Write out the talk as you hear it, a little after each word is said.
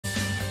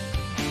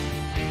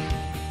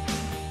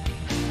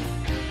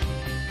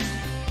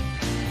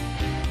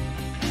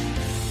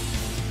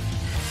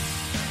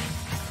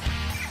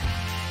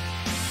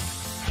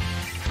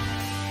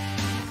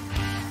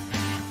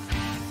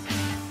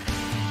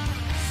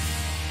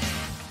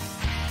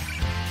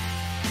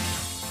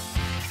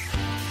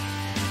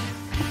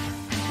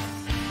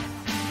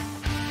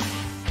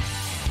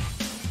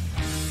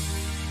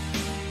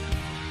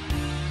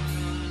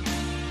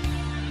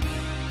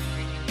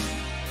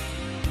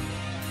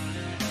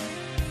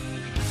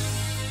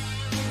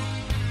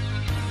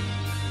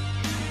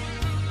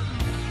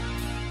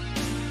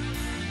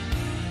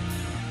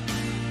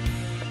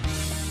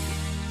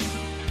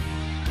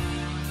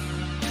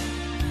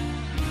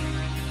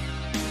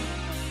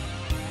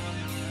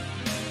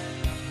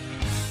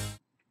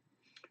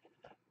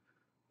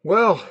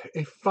Well,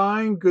 a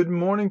fine good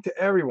morning to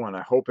everyone.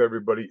 I hope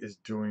everybody is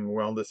doing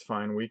well this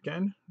fine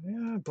weekend.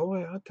 Yeah,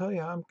 boy, I'll tell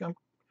you, I'm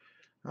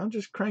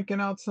just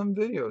cranking out some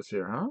videos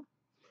here, huh?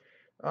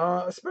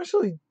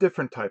 Especially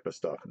different type of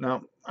stuff.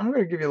 Now, I'm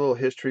going to give you a little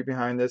history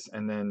behind this,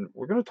 and then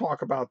we're going to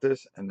talk about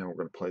this, and then we're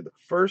going to play the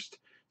first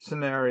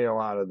scenario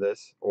out of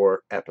this,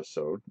 or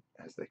episode,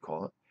 as they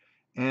call it.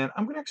 And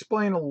I'm going to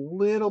explain a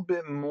little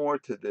bit more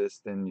to this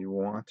than you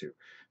want to.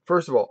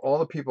 First of all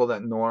the people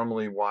that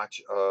normally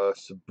watch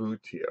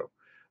Sabutio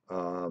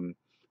um,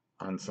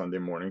 on Sunday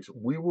mornings,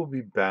 we will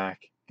be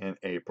back in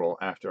April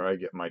after I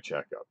get my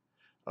checkup.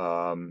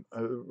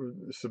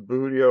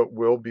 Sabutio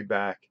will be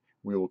back.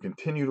 We will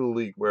continue the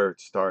league where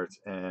it starts,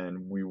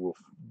 and we will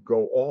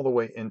go all the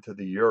way into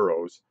the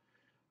Euros,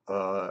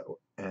 uh,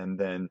 and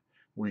then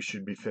we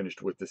should be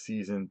finished with the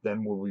season.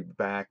 Then we'll be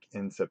back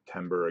in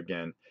September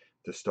again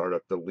to start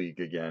up the league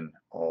again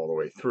all the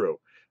way through.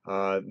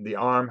 The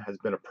arm has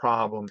been a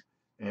problem,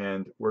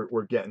 and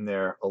we're getting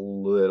there a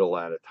little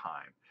at a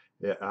time.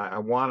 Yeah, I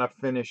want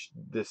to finish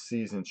this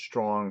season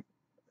strong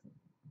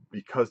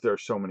because there are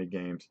so many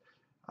games.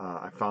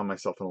 I found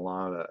myself in a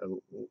lot of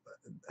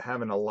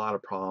having a lot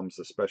of problems,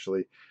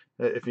 especially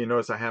if you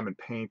notice I haven't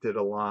painted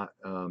a lot.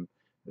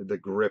 The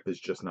grip is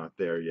just not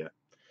there yet.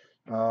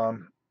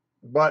 Um,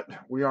 but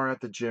we are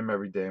at the gym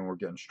every day and we're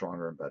getting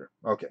stronger and better.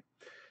 Okay.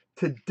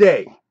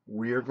 Today,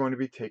 we are going to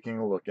be taking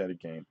a look at a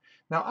game.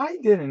 Now, I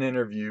did an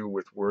interview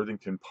with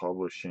Worthington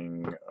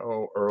Publishing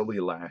early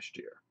last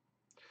year.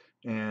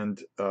 And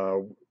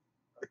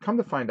come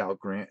to find out,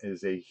 Grant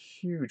is a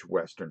huge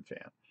Western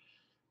fan.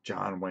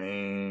 John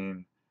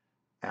Wayne,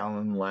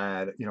 Alan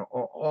Ladd,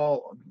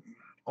 all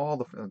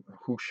the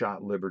Who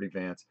Shot Liberty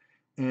Vance.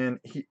 And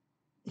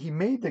he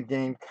made the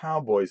game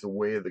Cowboys: The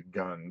Way of the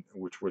Gun,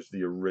 which was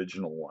the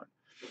original one.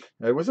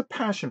 It was a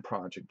passion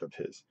project of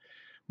his.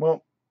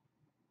 Well,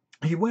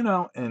 he went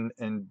out and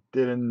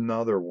did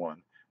another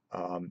one.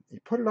 He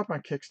put it up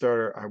on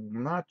Kickstarter.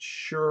 I'm not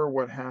sure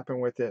what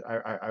happened with it.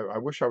 I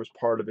wish I was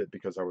part of it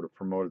because I would have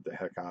promoted the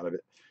heck out of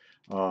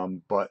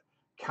it. But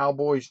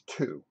Cowboys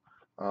 2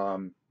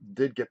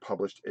 did get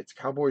published. It's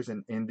Cowboys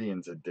and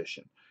Indians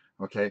edition.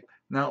 Okay,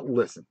 now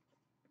listen,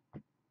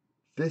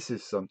 this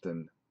is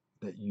something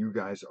that you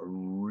guys are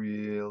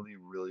really,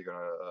 really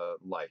gonna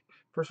like.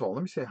 First of all,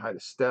 let me say hi to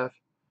Steph,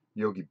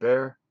 Yogi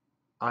Bear,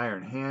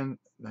 Iron Hand,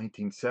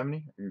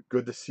 1970.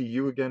 Good to see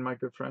you again, my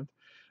good friend.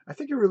 I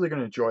think you're really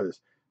going to enjoy this.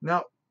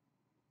 Now,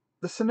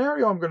 the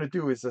scenario I'm going to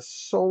do is a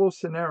solo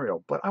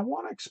scenario, but I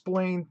want to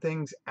explain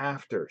things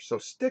after. So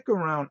stick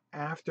around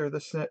after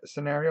the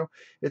scenario.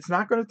 It's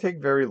not going to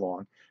take very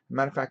long.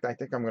 Matter of fact, I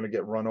think I'm going to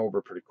get run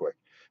over pretty quick.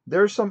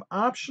 There's some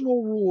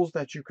optional rules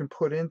that you can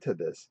put into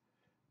this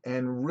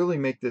and really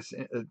make this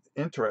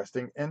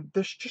interesting. And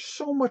there's just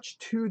so much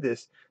to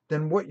this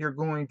than what you're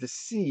going to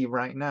see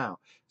right now.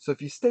 So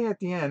if you stay at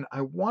the end,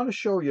 I want to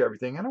show you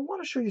everything. And I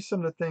want to show you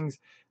some of the things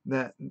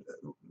that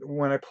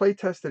when I play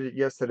tested it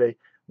yesterday,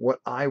 what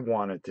I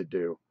wanted to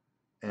do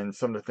and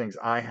some of the things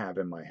I have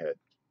in my head.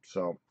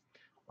 So,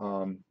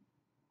 um,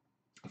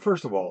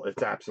 first of all,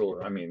 it's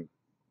absolutely, I mean,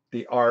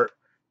 the art,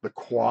 the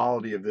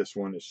quality of this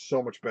one is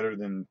so much better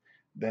than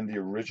the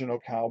original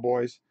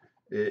Cowboys.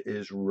 It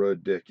is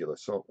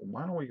ridiculous. So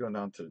why don't we go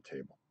down to the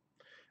table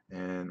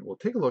and we'll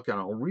take a look and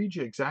I'll read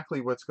you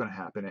exactly what's going to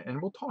happen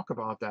and we'll talk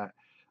about that.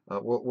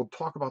 We'll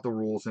talk about the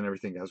rules and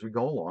everything as we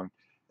go along.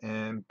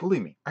 And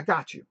believe me, I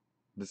got you.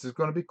 This is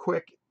going to be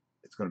quick.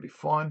 It's going to be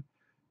fun.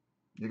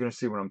 You're going to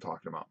see what I'm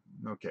talking about.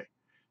 Okay.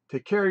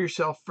 Take care of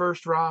yourself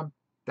first, Rob.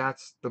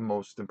 That's the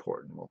most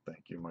important. Well,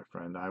 thank you, my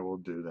friend. I will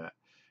do that.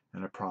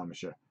 And I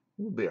promise you,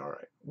 we'll be all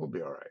right. We'll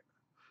be all right.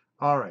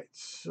 All right.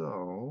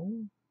 So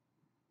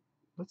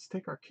let's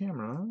take our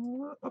camera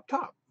up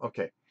top.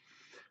 Okay.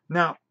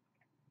 Now,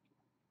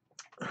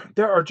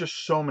 there are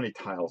just so many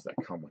tiles that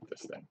come with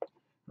this thing.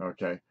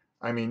 Okay.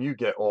 I mean, you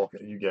can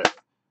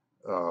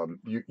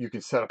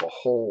set up a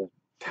whole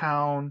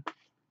town.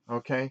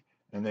 Okay.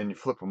 And then you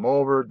flip them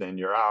over. Then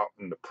you're out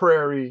in the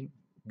prairie,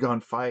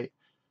 gunfight,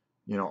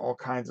 all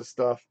kinds of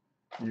stuff.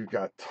 You've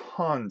got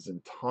tons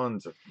and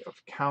tons of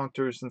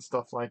counters and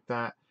stuff like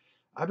that.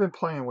 I've been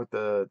playing with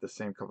the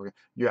same couple.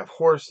 You have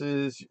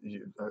horses.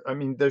 I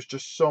mean, there's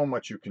just so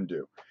much you can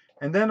do,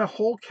 and then a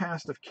whole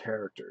cast of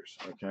characters.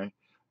 Okay,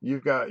 you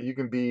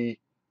can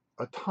be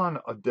a ton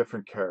of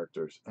different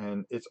characters,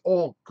 and it's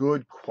all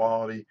good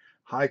quality,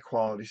 high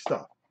quality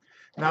stuff.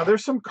 Now,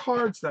 there's some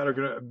cards that are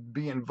going to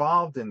be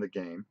involved in the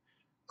game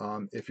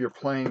if you're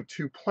playing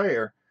two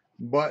player,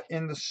 but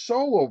in the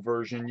solo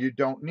version, you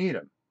don't need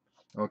them.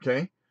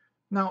 Okay,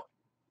 now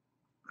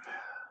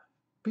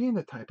being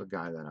the type of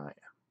guy that I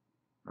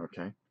am,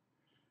 okay,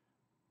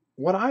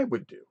 what I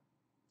would do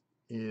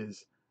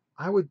is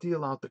I would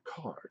deal out the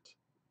cards.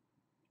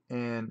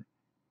 And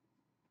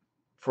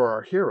for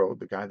our hero,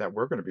 the guy that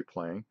we're going to be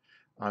playing,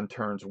 on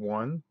turns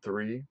 1,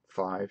 3,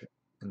 5,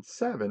 and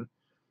 7,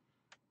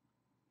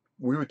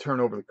 we would turn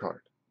over the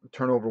card.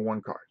 Turn over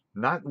one card.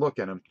 Not look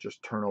at them,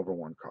 just turn over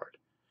one card.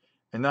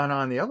 And then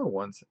on the other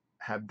ones,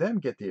 have them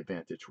get the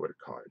advantage with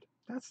a card.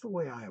 That's the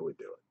way I would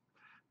do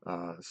it.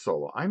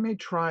 solo. I may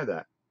try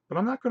that, but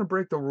I'm not going to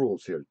break the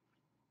rules here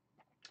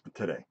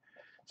today.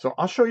 So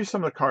I'll show you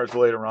some of the cards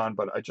later on,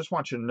 but I just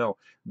want you to know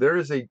there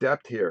is a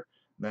depth here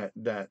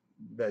that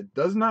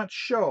does not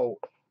show.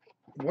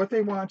 What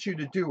they want you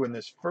to do in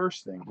this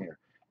first thing here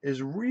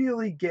is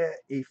really get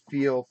a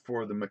feel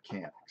for the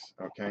mechanics,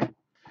 okay?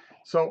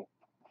 So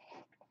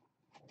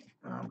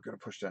I'm going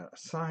to push that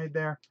aside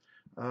there.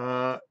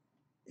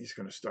 He's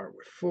going to start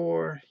with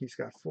 4. He's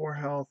got 4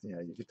 health.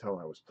 Yeah, you could tell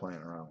I was playing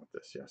around with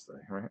this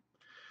yesterday,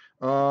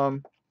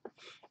 right?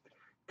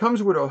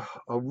 Comes with a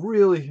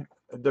really,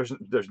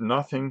 there's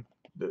nothing,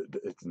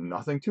 it's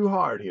nothing too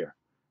hard here,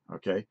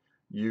 okay?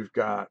 You've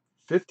got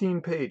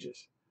 15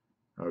 pages,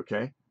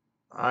 okay?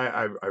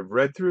 I've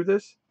read through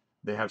this.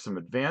 They have some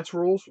advanced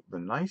rules. The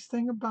nice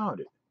thing about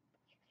it,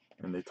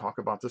 and they talk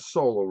about the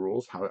solo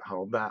rules,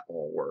 how that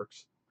all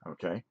works,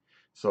 okay?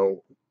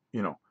 So,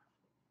 you know,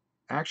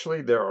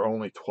 actually there are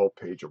only 12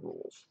 pages of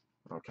rules,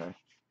 okay?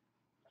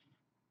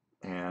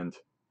 And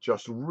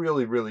just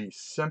really, really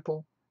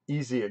simple,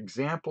 easy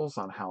examples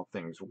on how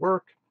things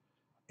work,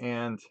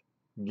 and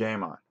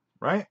game on,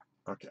 right?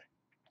 Okay,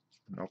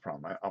 no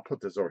problem. I'll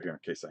put this over here in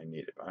case I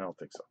need it, but I don't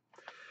think so.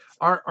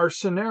 Our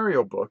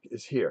scenario book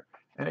is here,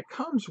 and it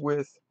comes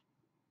with,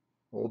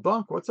 old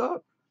Dunk, what's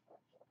up?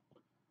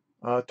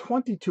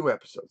 22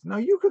 episodes. Now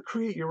you could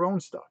create your own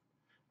stuff,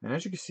 and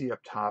as you can see up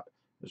top,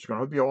 there's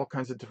going to be all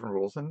kinds of different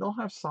rules, and they'll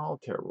have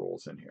solitaire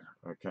rules in here,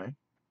 okay?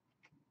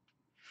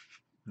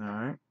 All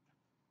right.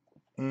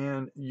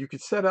 And you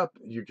could set up,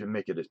 you can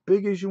make it as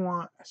big as you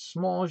want, as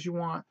small as you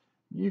want.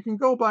 You can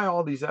go by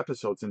all these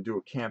episodes and do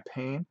a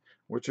campaign,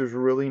 which is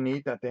really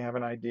neat that they have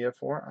an idea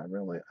for. I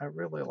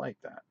really like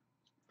that.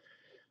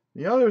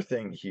 The other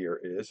thing here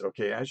is,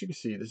 okay, as you can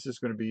see, this is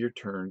going to be your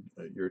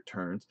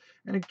turns,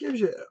 and it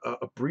gives you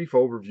a brief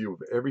overview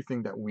of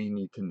everything that we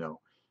need to know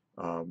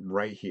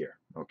right here.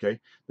 Okay,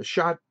 the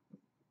shot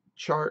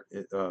chart,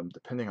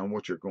 depending on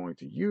what you're going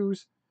to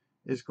use,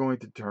 is going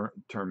to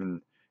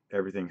determine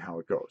everything how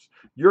it goes.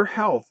 Your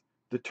health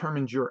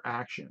determines your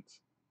actions.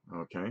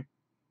 Okay,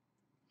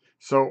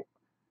 so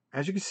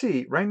as you can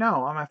see, right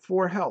now I'm at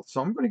 4 health,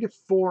 so I'm going to get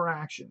 4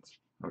 actions.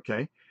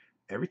 Okay,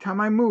 every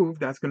time I move,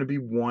 that's going to be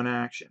 1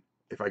 action.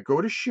 If I go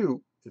to shoot,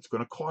 it's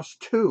going to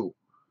cost 2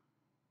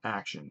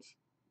 actions.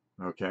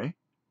 Okay,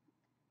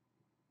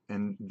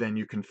 and then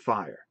you can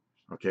fire.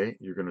 Okay,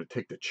 you're going to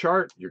take the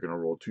chart, you're going to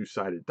roll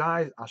 2-sided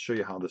dice. I'll show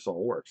you how this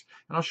all works.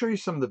 And I'll show you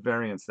some of the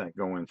variants that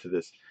go into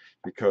this,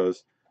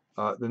 because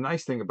the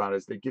nice thing about it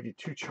is they give you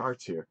 2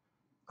 charts here.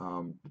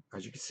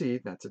 As you can see,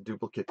 that's a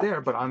duplicate there,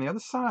 but on the other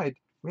side,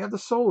 we have the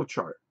solo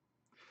chart.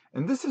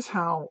 And this is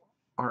how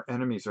our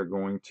enemies are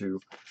going to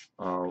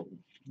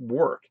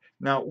work.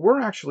 Now, we're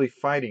actually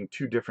fighting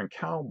 2 different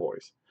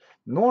cowboys.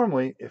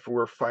 Normally, if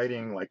we're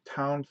fighting like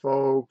town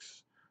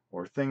folks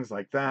or things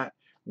like that,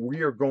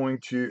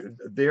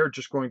 they're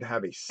just going to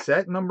have a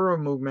set number of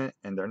movement,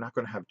 and they're not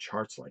going to have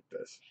charts like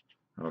this.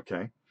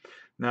 Okay.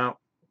 Now,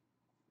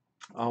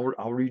 I'll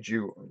read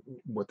you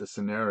what the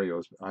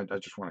scenarios. I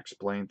just want to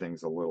explain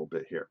things a little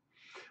bit here.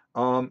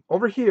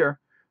 Over here,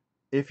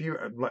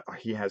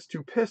 he has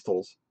 2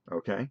 pistols,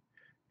 okay,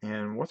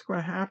 and what's going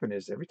to happen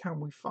is every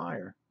time we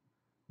fire,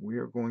 we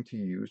are going to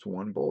use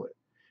 1 bullet.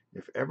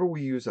 If ever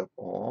we use up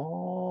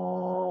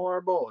all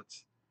our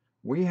bullets,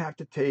 we have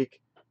to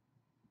take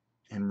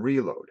and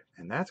reload,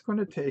 and that's going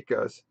to take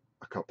us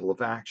a couple of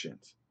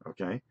actions,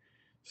 okay?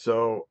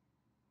 So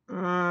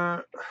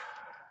you're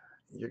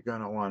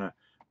going to want to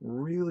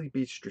really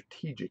be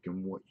strategic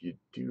in what you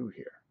do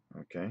here,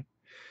 okay?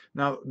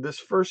 Now, this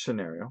first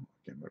scenario,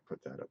 okay, I'm going to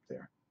put that up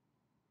there.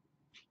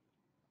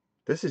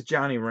 This is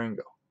Johnny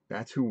Ringo.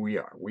 That's who we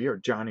are. We are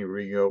Johnny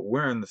Ringo.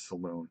 We're in the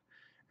saloon.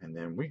 And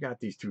then we got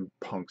these 2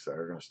 punks that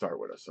are going to start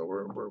with us. So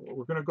we're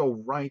going to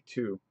go right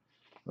to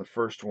the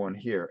first one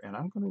here. And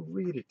I'm going to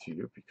read it to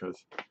you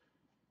because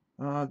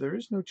there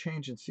is no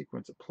change in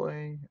sequence of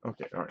play.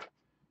 Okay, all right.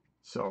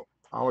 So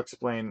I'll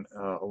explain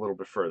a little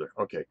bit further.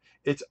 Okay,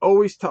 it's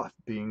always tough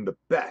being the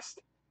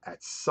best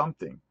at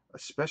something,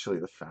 especially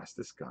the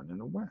fastest gun in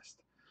the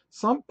West.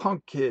 Some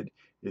punk kid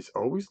is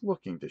always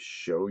looking to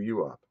show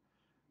you up.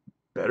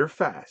 Better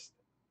fast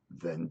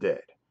than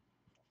dead.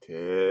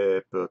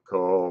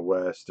 Typical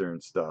Western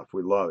stuff.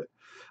 We love it.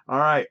 All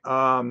right.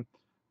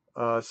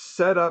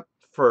 Set up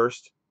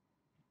first.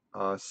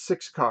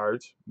 6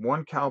 cards.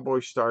 1 cowboy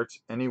starts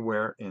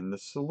anywhere in the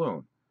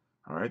saloon.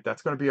 All right.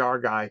 That's going to be our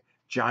guy,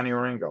 Johnny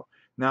Ringo.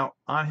 Now,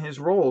 on his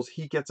rolls,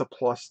 he gets a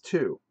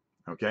 +2.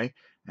 Okay.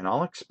 And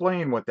I'll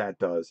explain what that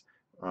does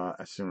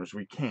as soon as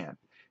we can.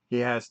 He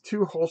has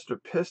 2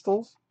 holstered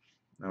pistols.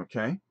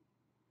 Okay.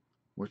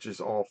 Which is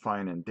all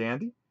fine and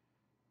dandy.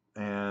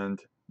 And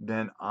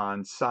then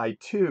on side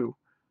 2,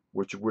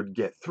 which would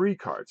get 3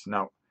 cards.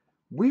 Now,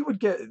 we would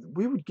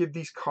give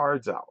these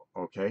cards out,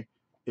 okay,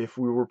 if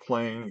we were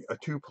playing a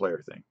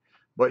 2-player thing.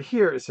 But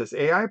here it says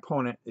AI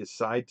opponent is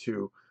side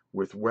 2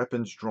 with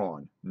weapons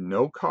drawn,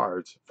 no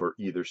cards for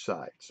either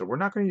side. So we're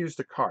not going to use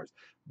the cards,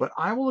 but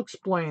I will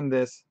explain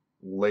this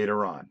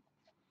later on.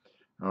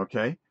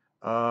 Okay.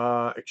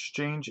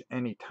 Exchange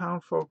any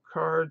townfolk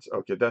cards.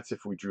 Okay, that's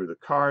if we drew the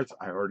cards.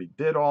 I already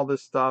did all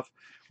this stuff.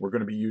 We're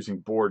going to be using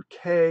board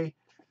K.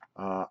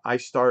 I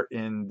start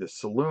in the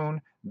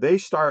saloon. They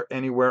start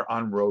anywhere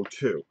on row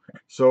 2.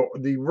 So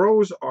the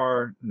rows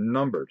are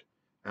numbered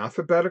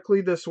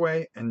alphabetically this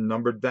way and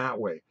numbered that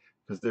way,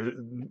 because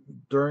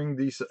during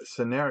these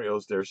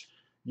scenarios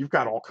you've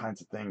got all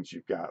kinds of things.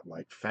 You've got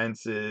like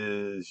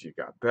fences, you've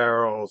got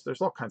barrels.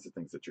 There's all kinds of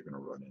things that you're going to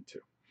run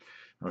into.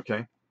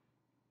 Okay.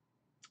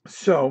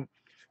 So,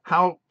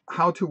 how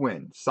to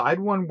win? Side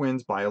 1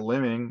 wins by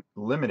eliminating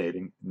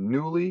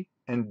Newly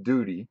and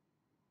Dooley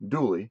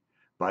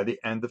by the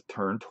end of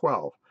turn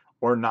 12,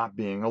 or not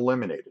being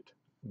eliminated,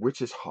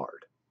 which is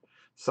hard.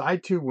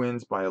 Side 2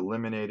 wins by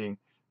eliminating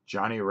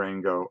Johnny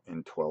Rango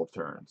in 12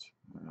 turns.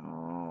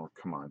 Oh,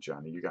 come on,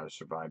 Johnny, you got to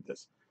survive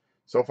this.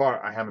 So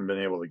far, I haven't been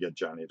able to get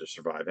Johnny to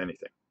survive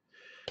anything.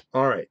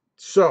 All right,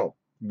 so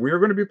we're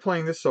going to be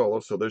playing this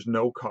solo, so there's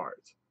no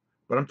cards.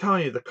 But I'm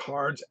telling you, the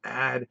cards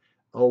add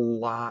a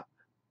lot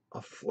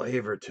of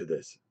flavor to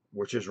this,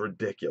 which is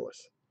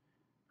ridiculous.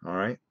 All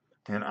right,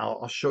 and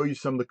I'll show you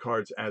some of the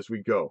cards as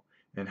we go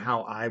and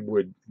how I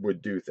would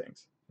do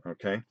things.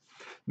 Okay,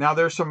 now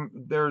there's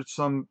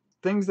some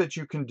things that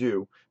you can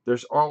do.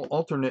 There's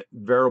alternate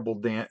variable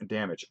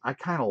damage. I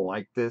kind of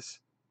like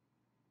this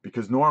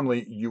because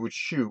normally you would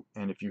shoot,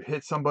 and if you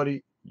hit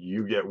somebody,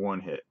 you get 1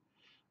 hit.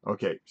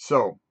 Okay,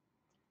 so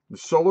the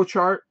solo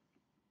chart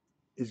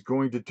is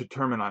going to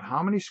determine on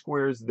how many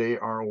squares they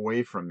are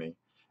away from me,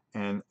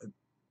 and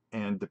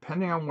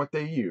depending on what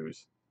they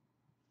use,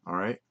 all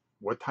right,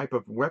 what type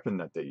of weapon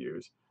that they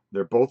use,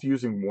 they're both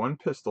using 1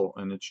 pistol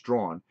and it's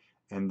drawn,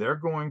 and they're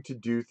going to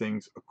do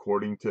things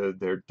according to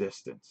their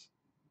distance.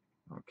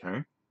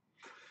 Okay,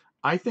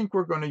 I think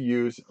we're going to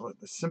use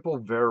a simple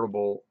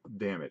variable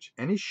damage.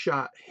 Any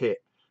shot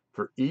hit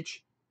for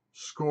each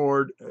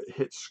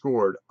hit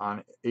scored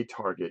on a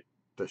target,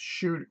 the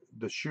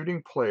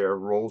shooting player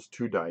rolls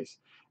 2 dice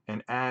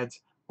and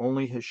adds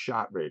only his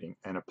shot rating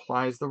and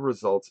applies the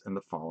results in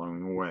the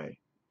following way.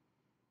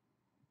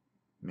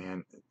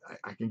 Man,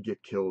 I can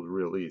get killed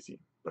real easy,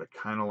 but I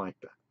kind of like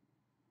that.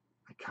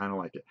 I kind of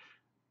like it.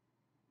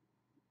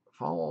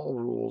 Follow all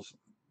rules.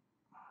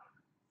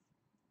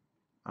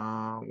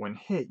 When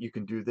hit, you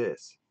can do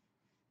this,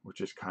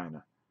 which is kind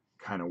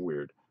of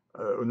weird.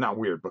 Not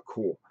weird, but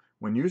cool.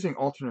 When using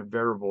alternate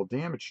variable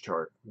damage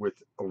chart with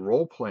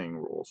role-playing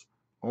rules,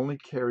 only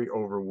carry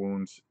over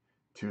wounds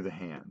to the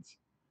hands.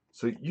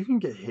 So you can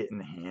get hit in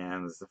the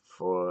hands, the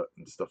foot,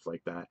 and stuff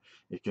like that.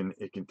 It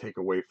can take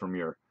away from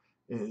your.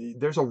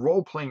 There's a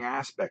role-playing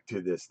aspect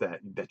to this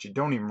that you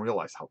don't even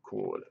realize how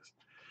cool it is.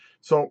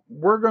 So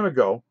we're going to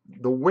go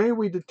the way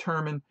we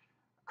determine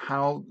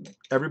how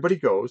everybody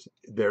goes.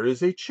 There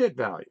is a chit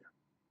value.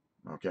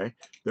 Okay,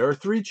 there are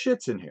 3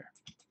 chits in here.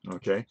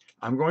 Okay,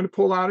 I'm going to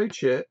pull out a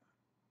chit,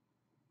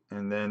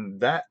 and then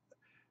that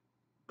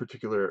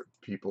particular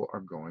people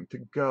are going to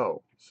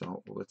go.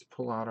 So let's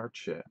pull out our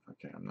chit.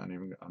 Okay, I'm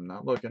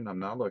not looking.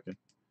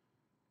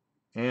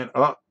 And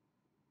up.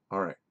 All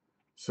right.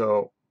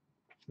 So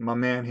my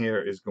man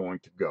here is going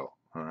to go.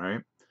 All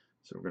right.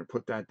 So we're going to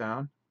put that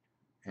down,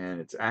 and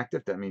it's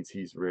active. That means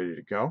he's ready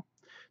to go.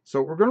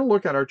 So we're going to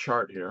look at our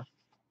chart here,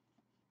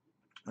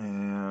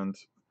 and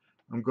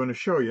I'm going to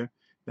show you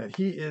that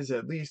he is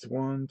at least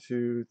 1,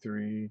 2,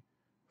 3,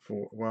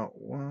 4. Well,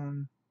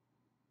 1,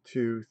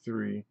 2,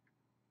 3,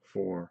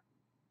 4,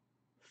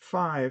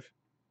 5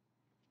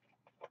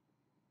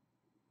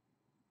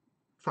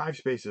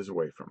 spaces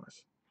away from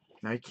us.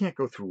 Now, you can't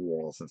go through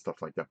walls and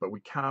stuff like that, but we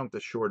count the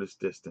shortest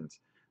distance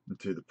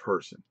to the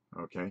person,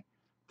 okay,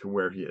 to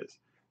where he is.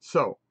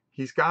 So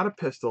he's got a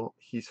pistol.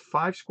 He's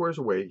 5 squares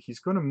away. He's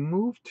going to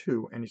move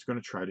 2, and he's going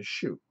to try to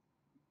shoot.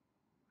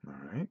 All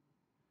right,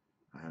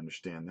 I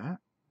understand that.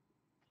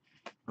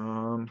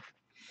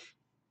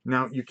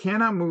 Now, you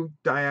cannot move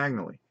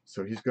diagonally,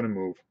 so he's going to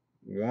move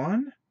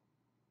 1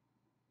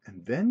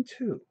 and then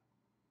 2.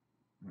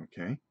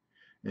 Okay, and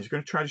he's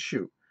going to try to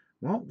shoot.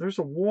 Well, there's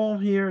a wall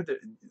here that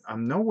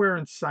I'm nowhere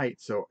in sight,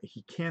 so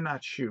he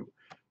cannot shoot.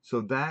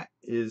 So that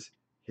is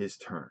his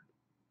turn.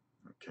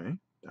 Okay,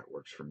 that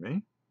works for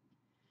me.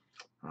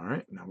 All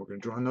right, now we're going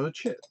to draw another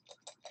chit.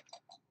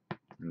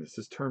 And this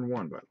is turn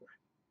 1, by the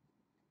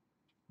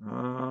way.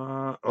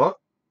 Oh,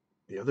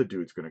 the other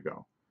dude's going to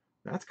go.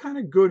 That's kind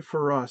of good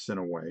for us in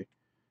a way.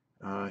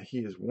 He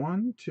is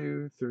 1,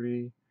 2,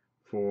 3,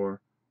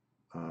 4,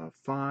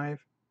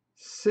 5,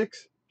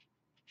 6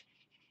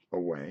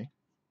 away.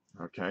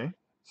 Okay,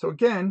 so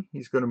again,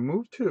 he's going to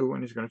move 2,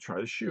 and he's going to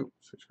try to shoot.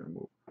 So he's going to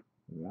move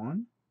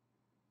 1,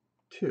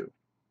 2.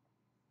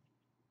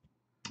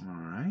 All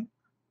right,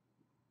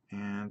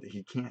 and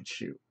he can't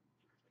shoot.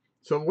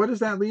 So what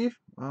does that leave?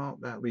 Well,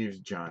 that leaves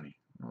Johnny.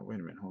 Oh,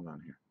 wait a minute, hold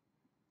on here.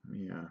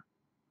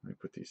 Let me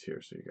put these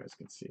here so you guys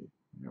can see.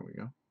 There we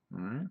go.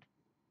 All right.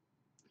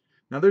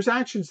 Now there's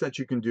actions that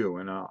you can do,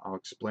 and I'll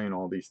explain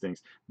all these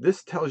things.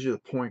 This tells you the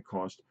point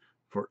cost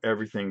for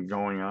everything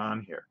going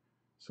on here.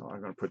 So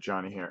I'm going to put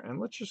Johnny here. And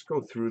let's just go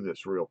through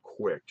this real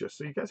quick, just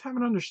so you guys have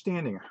an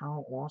understanding of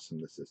how awesome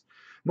this is.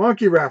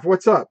 Monkey Raff,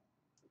 what's up?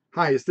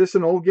 Hi, is this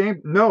an old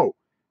game? No.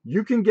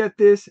 You can get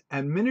this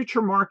at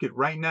Miniature Market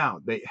right now.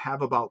 They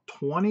have about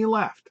 20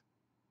 left.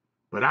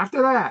 But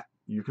after that,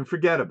 you can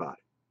forget about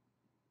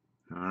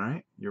it. All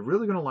right? You're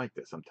really going to like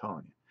this, I'm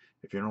telling you,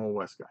 if you're an Old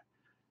West guy.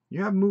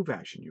 You have move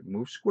action. You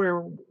move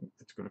square,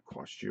 it's going to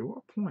cost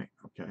you a point,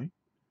 okay?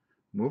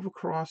 Move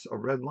across a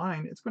red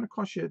line, it's going to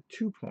cost you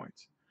 2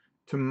 points.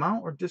 To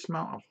mount or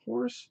dismount a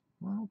horse,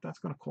 well, that's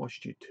going to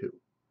cost you 2.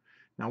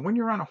 Now, when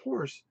you're on a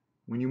horse,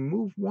 when you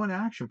move 1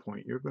 action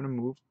point, you're going to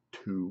move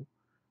 2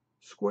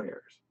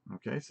 squares,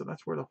 okay? So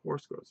that's where the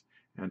horse goes.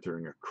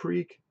 Entering a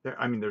creek,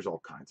 there's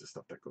all kinds of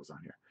stuff that goes on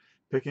here.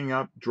 Picking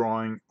up,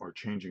 drawing, or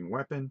changing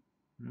weapon,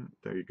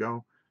 there you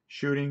go.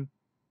 Shooting,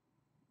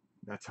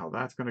 that's how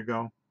that's going to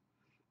go.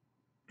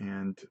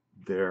 And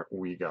there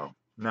we go.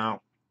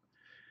 Now,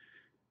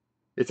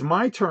 it's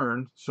my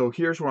turn, so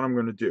here's what I'm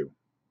going to do.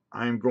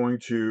 I'm going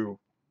to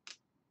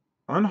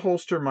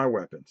unholster my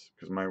weapons,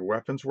 because my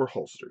weapons were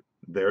holstered.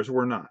 Theirs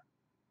were not.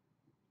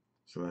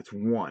 So that's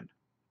 1.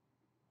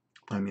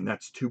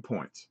 That's 2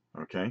 points,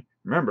 okay?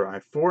 Remember, I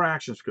have 4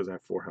 actions because I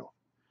have 4 health.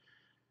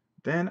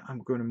 Then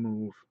I'm going to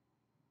move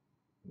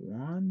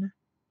 1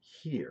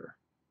 here.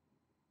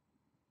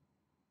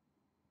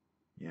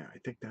 Yeah, I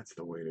think that's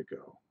the way to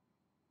go.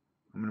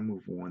 I'm going to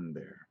move 1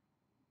 there.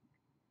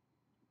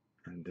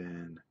 And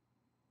then,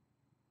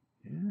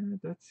 yeah,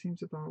 that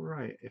seems about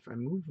right. If I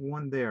move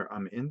 1 there,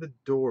 I'm in the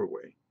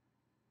doorway.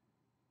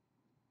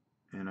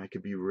 And I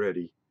could be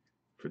ready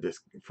for this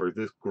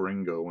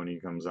gringo when he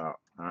comes out.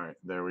 All right,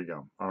 there we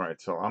go. All right,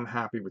 so I'm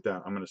happy with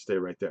that. I'm going to stay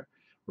right there.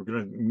 We're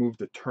going to move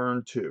to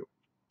turn 2.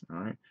 All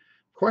right.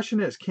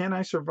 Question is, can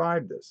I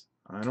survive this?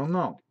 I don't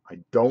know. I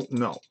don't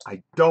know.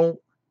 I don't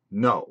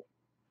know.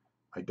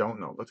 I don't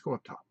know. Let's go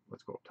up top.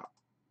 Let's go up top.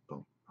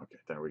 Boom. Okay,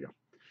 there we go.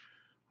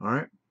 All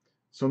right.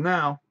 So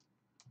now,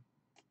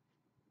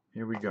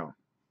 here we go.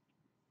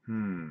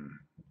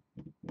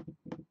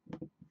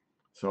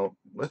 So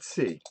let's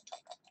see.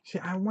 See,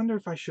 I wonder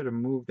if I should have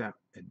moved that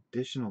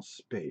additional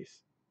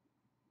space.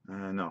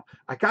 No.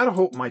 I gotta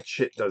hope my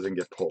chit doesn't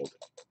get pulled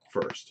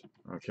first.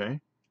 Okay.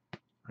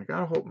 I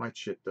gotta hope my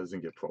chit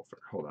doesn't get pulled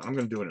first. Hold on. I'm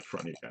gonna do it in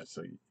front of you guys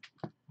so you,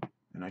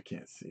 and I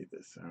can't see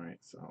this. All right.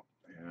 So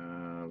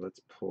let's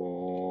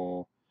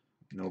pull.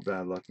 No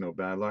bad luck. No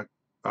bad luck.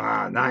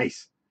 Ah,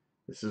 nice.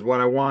 This is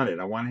what I wanted.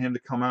 I wanted him to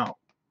come out.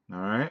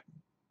 All right.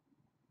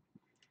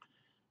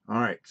 All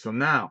right. So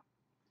now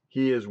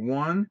he is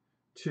 1,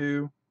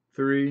 2,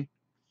 3,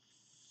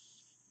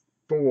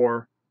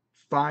 4,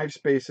 5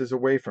 spaces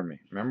away from me.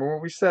 Remember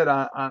what we said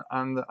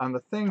on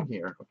the thing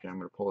here. Okay, I'm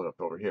going to pull it up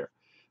over here.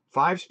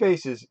 5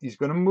 spaces. He's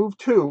going to move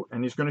 2,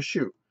 and he's going to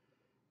shoot.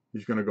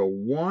 He's going to go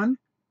 1,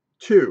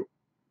 2.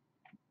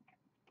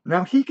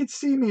 Now he could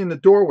see me in the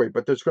doorway,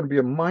 but there's going to be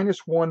a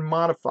 -1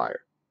 modifier.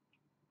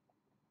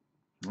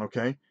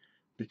 Okay,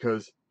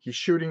 because he's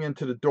shooting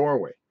into the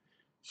doorway.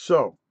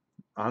 So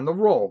on the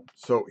roll,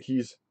 so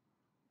he's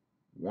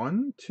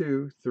 1,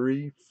 2,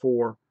 3,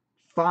 4,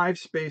 5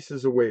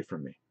 spaces away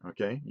from me.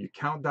 Okay, you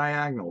count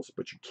diagonals,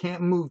 but you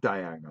can't move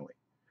diagonally.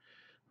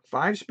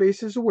 5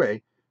 spaces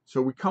away.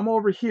 So we come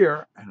over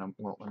here, and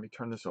well, let me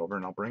turn this over,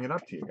 and I'll bring it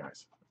up to you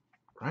guys,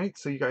 right?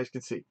 So you guys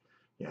can see.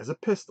 He has a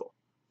pistol.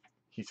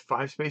 He's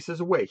 5 spaces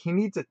away. He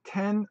needs a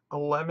 10,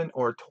 11,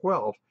 or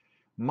 12,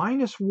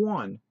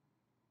 -1.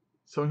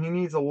 So he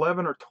needs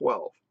 11 or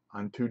 12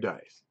 on 2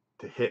 dice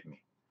to hit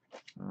me.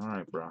 All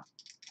right, bro.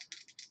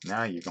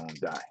 Now you're gonna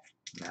die.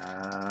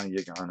 Now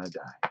you're gonna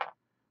die.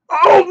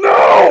 Oh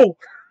no!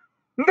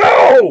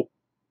 No!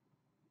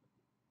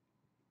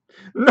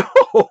 No!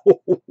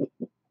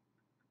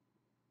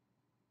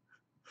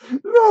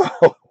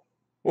 No!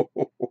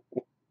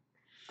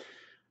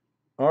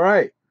 All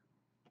right.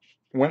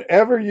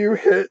 Whenever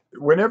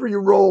you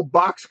roll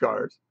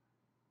boxcars,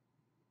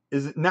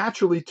 is it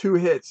naturally 2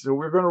 hits? So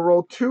we're going to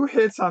roll 2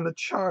 hits on the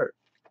chart.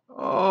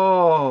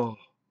 Oh.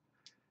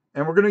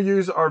 And we're going to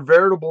use our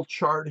veritable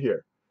chart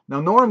here. Now,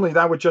 normally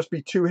that would just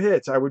be 2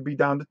 hits. I would be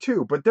down to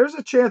 2. But there's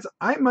a chance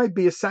I might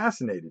be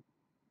assassinated.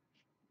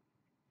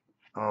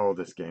 Oh,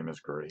 this game is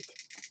great.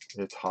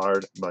 It's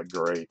hard, but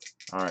great.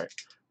 All right.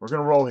 We're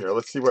going to roll here.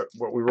 Let's see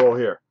what we roll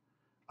here.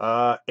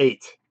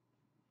 8.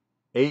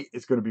 8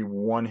 is going to be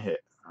 1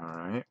 hit. All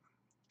right.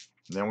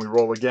 And then we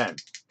roll again.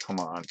 Come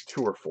on.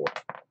 2 or 4.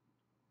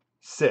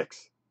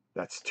 6.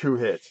 That's 2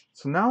 hits.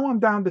 So now I'm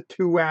down to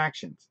 2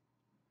 actions.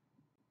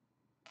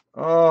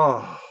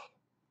 Oh.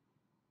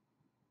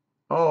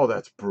 Oh,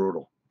 that's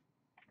brutal.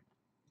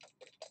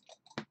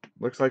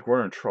 Looks like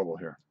we're in trouble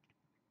here.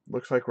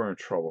 Looks like we're in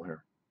trouble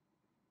here.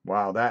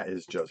 Wow, that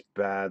is just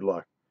bad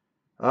luck.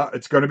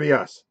 It's going to be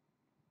us.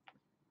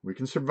 We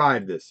can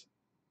survive this.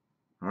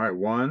 All right,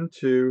 1,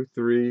 2,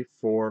 3,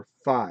 4,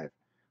 5.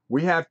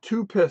 We have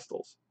 2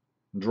 pistols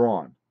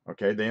drawn.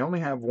 Okay, they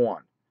only have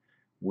 1.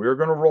 We're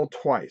going to roll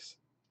twice.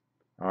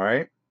 All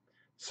right.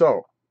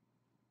 So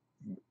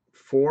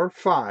 4,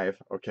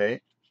 5.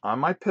 Okay, on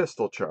my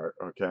pistol chart.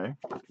 Okay,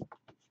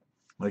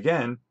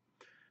 Again,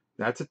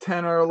 that's a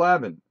 10 or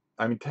 11.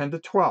 I mean 10 to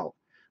 12.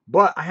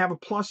 But I have a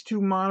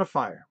 +2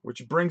 modifier,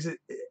 which brings it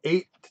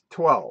 8 to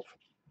 12.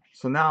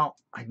 So now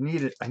I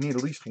need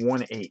at least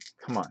one 8.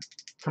 Come on.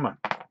 Come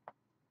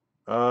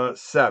on.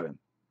 7.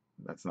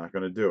 That's not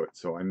going to do it.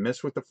 So I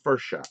miss with the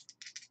first shot.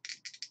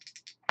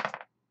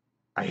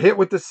 I hit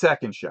with the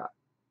second shot.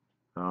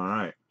 All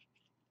right.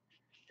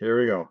 Here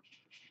we go.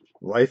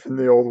 Life in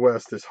the Old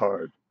West is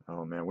hard.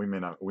 Oh man, we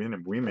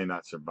may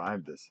not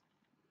survive this.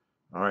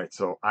 All right,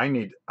 so I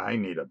need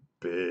a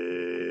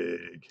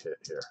big hit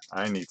here.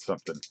 I need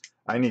something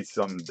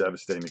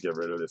devastating to get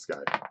rid of this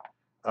guy.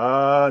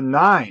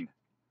 9.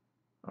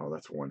 Oh,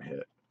 that's one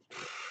hit.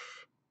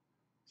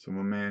 So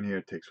my man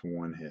here takes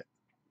one hit.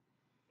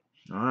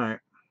 All right.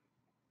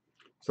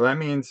 So that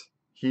means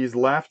he's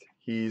left.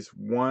 He's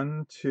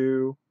 1,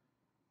 2,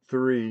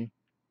 3,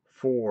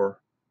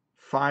 4,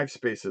 5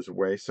 spaces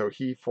away. So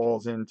he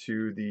falls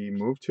into the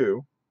move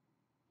 2.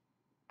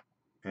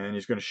 And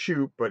he's going to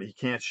shoot, but he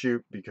can't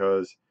shoot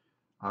because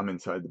I'm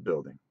inside the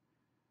building.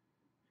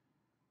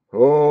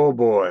 Oh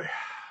boy.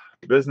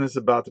 Business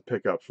about to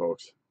pick up,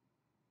 folks.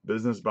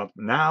 Business about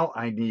now.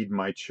 I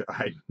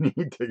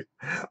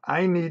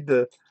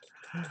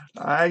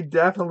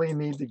definitely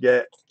need to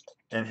get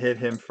and hit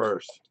him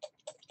first.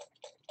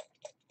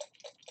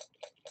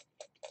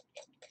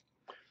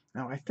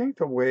 Now I think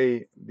the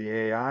way the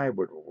AI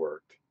would have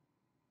worked.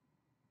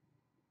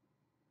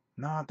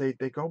 No, they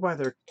go by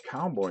their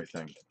cowboy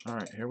thing. All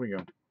right, here we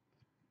go.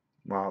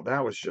 Wow,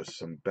 that was just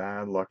some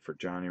bad luck for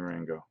Johnny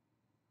Rango.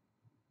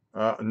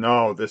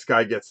 No, this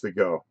guy gets the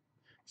go.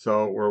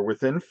 So we're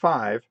within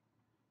 5.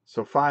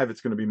 So 5,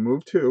 it's going to be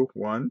move 2.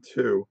 1,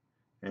 2.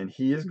 And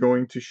he is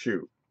going to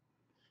shoot.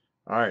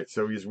 All right,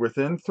 so he's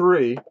within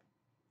 3.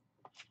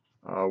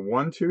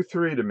 1, 2,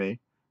 3 to me.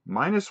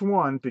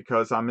 -1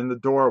 because I'm in the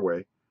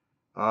doorway.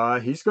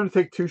 He's going to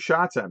take 2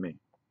 shots at me.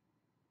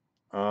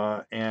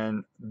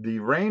 And the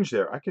range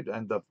there, I could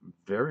end up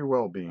very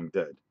well being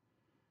dead.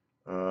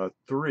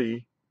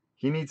 3.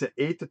 He needs an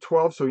 8 to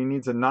 12, so he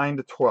needs a 9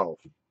 to 12.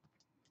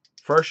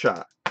 First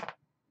shot.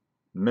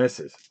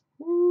 Misses.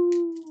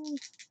 Woo.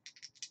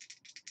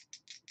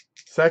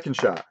 Second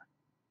shot.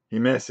 He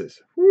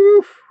misses.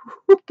 Woo.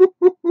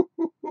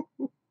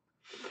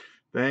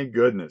 Thank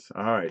goodness.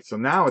 All right, so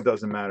now it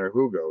doesn't matter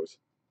who goes.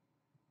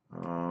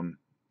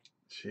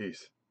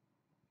 Jeez.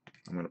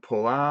 I'm going to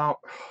pull out.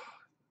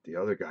 The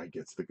other guy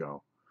gets the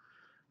go.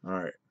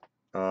 All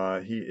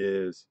right. He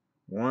is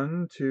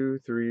 1, 2,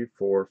 3,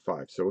 4,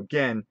 5. So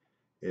again,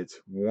 it's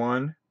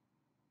 1,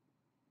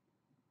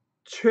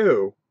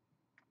 2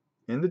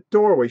 in the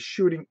doorway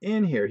shooting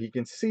in here. He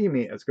can see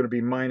me. It's going to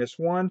be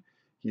 -1.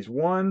 He's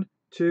 1,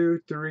 2,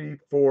 3,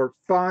 4,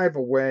 5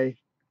 away.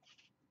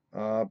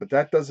 But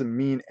that doesn't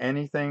mean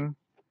anything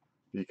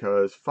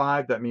because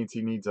 5, that means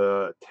he needs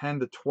a 10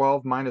 to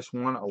 12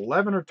 -1,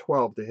 11 or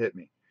 12 to hit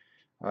me.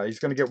 He's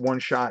going to get one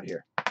shot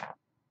here.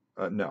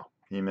 No,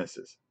 he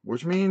misses,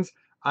 which means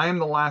I am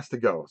the last to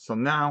go. So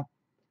now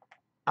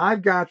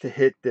I've got to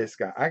hit this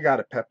guy. I got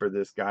to pepper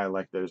this guy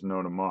like there's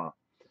no tomorrow.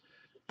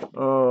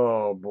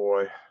 Oh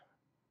boy,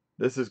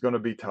 this is going to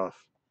be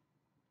tough.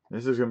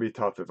 This is going to be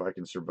tough if I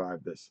can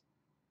survive this.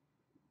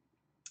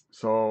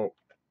 So,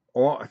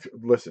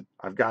 listen,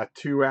 I've got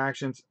 2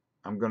 actions.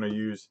 I'm going to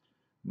use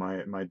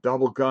my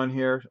double gun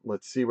here.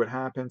 Let's see what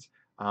happens.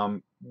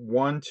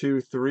 1,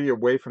 2, 3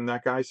 away from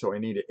that guy. So I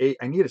need an 8.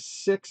 I need a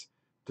 6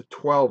 to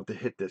 12 to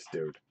hit this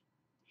dude.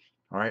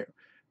 All right.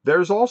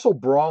 There's also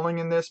brawling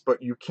in this,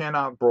 but you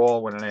cannot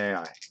brawl with an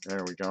AI.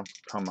 There we go.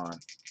 Come on.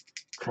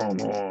 Come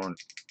on.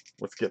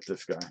 Let's get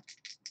this guy.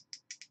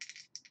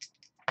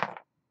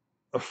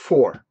 A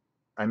 4.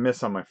 I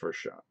miss on my first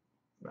shot.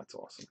 That's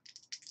awesome.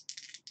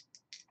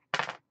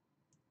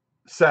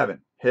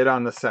 7. Hit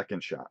on the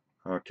second shot.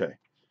 Okay.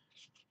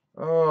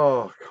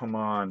 Oh, come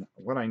on.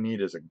 What I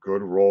need is a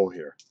good roll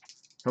here.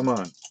 Come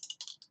on.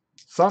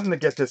 Something to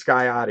get this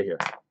guy out of here.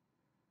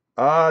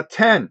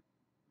 10.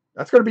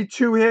 That's going to be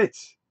 2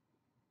 hits.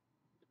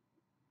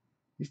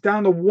 He's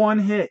down to 1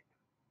 hit.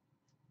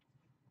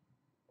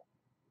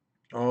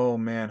 Oh,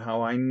 man,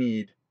 how I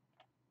need.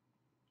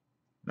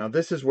 Now,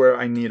 this is where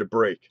I need a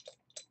break.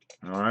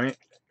 All right?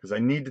 Because I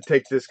need to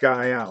take this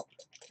guy out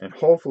and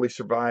hopefully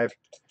survive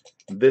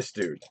this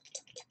dude.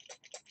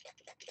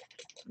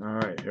 All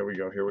right, here we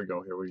go, here we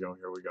go, here we go,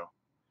 here we go.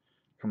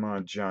 Come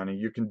on, Johnny,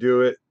 you can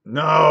do it.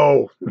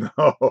 No, no.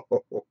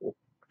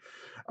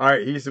 All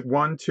right, he's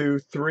 1, 2,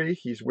 3.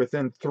 He's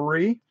within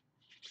 3.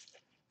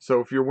 So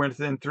if you're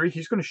within 3,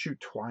 he's going to shoot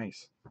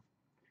twice.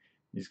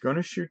 He's going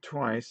to shoot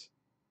twice.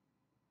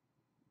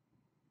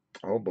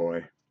 Oh,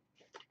 boy.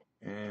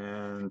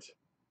 And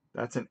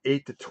that's an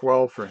 8 to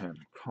 12 for him.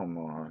 Come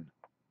on.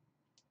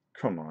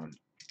 Come on.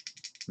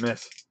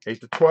 Miss.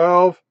 8 to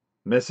 12.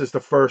 Misses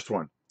the first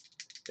one.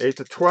 8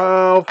 to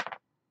 12.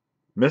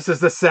 Misses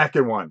the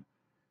second one.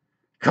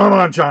 Come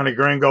on, Johnny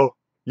Gringo.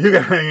 You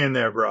can hang in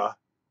there, brah.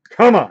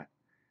 Come on.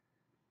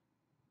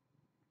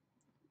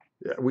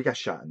 Yeah, we got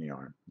shot in the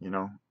arm, you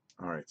know.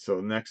 All right, so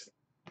next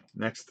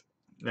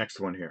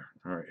one here.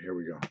 All right, here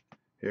we go.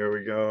 Here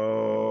we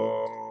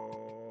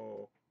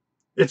go.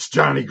 It's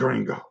Johnny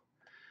Gringo.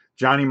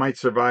 Johnny might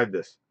survive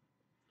this.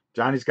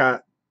 Johnny's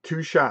got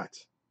 2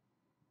 shots.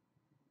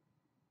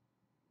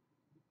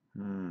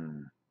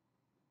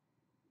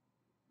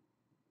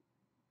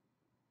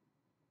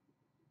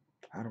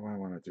 How do I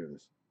want to do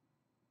this?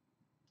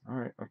 All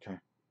right, okay.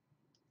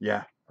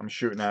 Yeah, I'm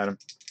shooting at him.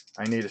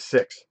 I need a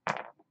 6.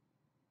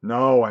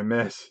 No, I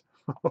miss.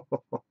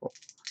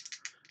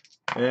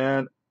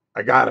 And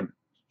I got him.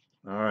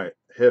 All right,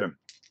 hit him.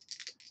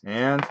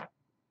 And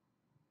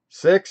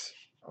 6.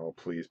 Oh,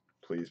 please,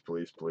 please,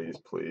 please, please,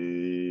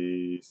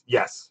 please.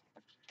 Yes,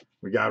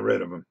 we got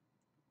rid of him.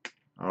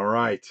 All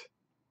right,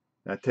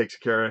 that takes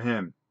care of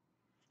him.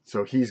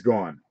 So he's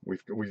gone. We've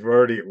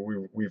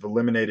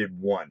eliminated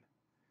 1.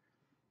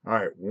 All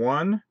right,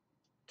 1,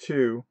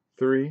 2,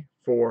 3,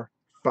 4,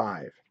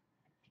 5.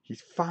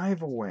 He's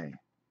 5 away.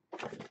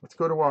 Let's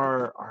go to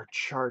our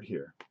chart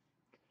here.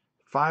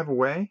 5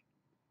 away.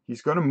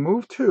 He's going to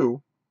move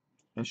 2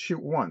 and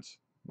shoot once.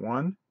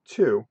 1,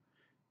 2.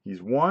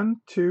 He's 1,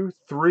 2,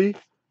 3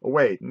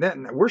 away.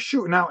 We're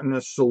shooting out in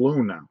the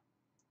saloon now.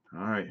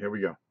 All right, here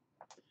we go.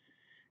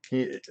 He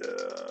hits.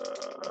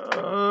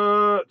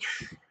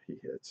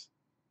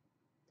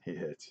 He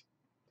hits.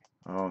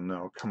 Oh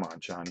no! Come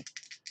on, Johnny.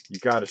 You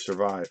got to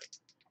survive.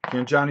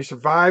 Can Johnny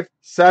survive?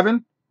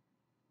 7.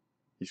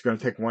 He's going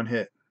to take 1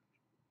 hit.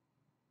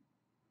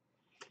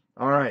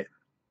 All right.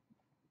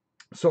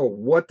 So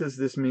what does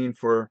this mean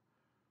for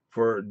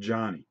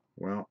Johnny?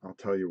 Well, I'll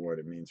tell you what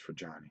it means for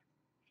Johnny.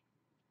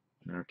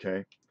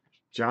 Okay.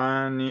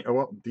 Johnny, oh,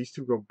 well, these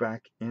 2 go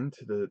back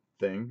into the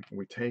thing.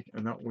 We take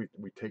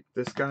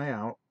this guy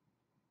out.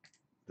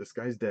 This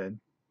guy's dead.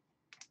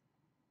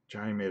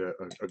 Johnny made a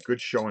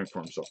good showing for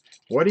himself.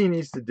 What he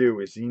needs to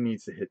do is he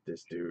needs to hit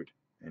this dude.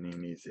 And he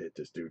needs to hit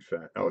this dude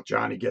fast. Oh,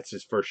 Johnny gets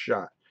his first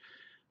shot.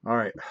 All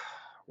right.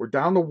 We're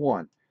down to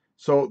 1.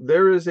 So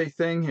there is a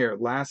thing here.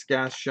 Last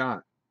gas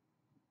shot.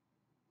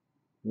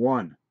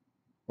 1.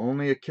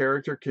 Only a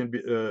character can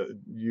be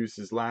use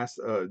his last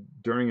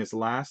during his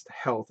last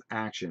health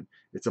action.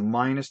 It's a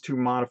 -2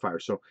 modifier.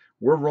 So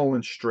we're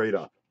rolling straight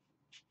up.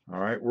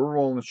 All right, we're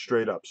rolling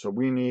straight up. So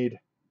we need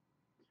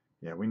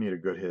a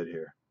good hit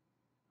here.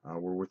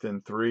 We're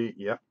within 3.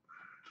 Yep.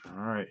 All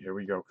right, here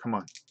we go. Come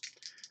on.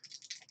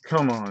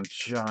 Come on,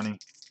 Johnny.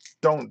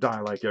 Don't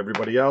die like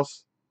everybody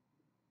else.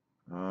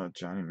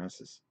 Johnny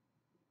misses.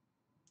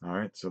 All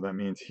right, so that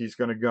means he's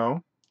going to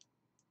go.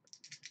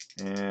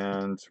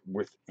 And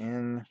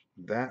within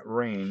that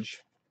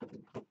range,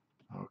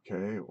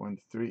 okay, 1,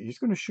 3. He's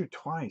going to shoot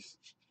twice.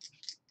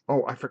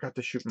 Oh, I forgot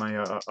to shoot my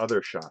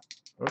other shot.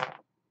 Oh,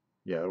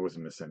 yeah, it was a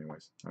miss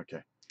anyways.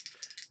 Okay.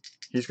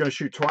 He's going to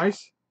shoot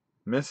twice.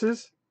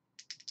 Misses.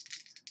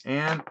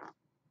 And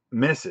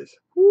misses.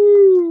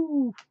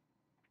 Woo!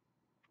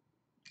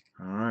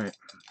 All right.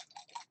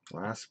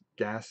 Last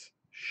gas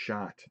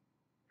shot.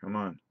 Come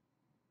on.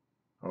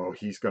 Oh,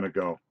 he's going to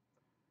go.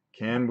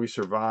 Can we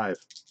survive?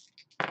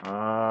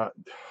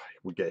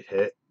 We get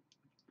hit.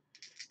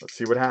 Let's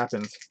see what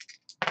happens.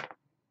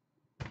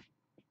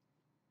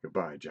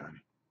 Goodbye,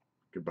 Johnny.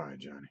 Goodbye,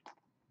 Johnny.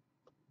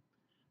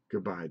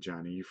 Goodbye,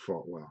 Johnny. You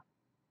fought well.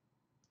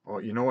 Oh,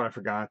 you know what I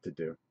forgot to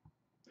do?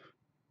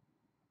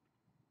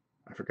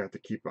 I forgot to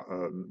keep,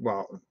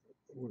 4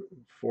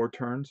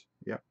 turns?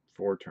 Yep,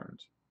 4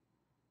 turns.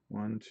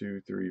 1,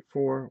 2, 3,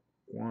 4.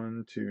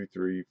 1, 2,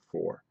 3,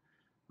 4.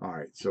 All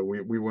right, so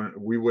we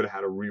would have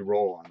had a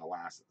re-roll on the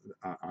last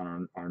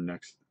on our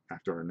next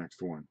after our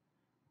next one.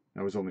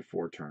 That was only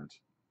 4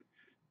 turns.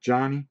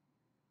 Johnny,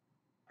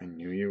 I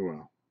knew you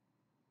well.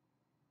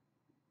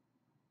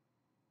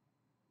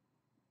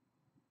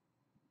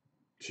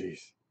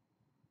 Jeez.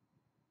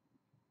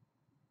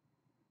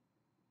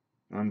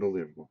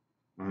 Unbelievable.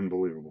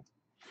 Unbelievable.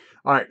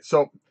 All right,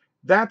 so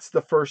that's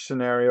the first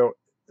scenario.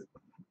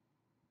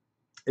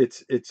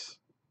 It's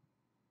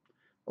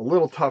a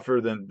little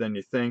tougher than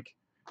you think.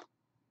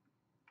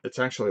 It's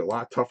actually a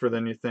lot tougher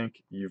than you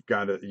think. You've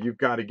got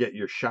to get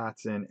your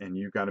shots in, and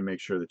you've got to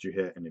make sure that you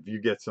hit. And if you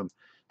get some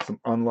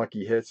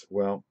unlucky hits,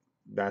 well,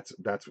 that's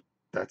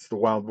the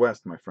Wild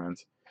West, my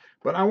friends.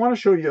 But I want to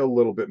show you a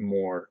little bit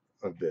more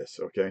of this,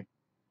 okay?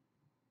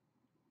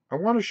 I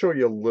want to show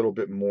you a little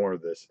bit more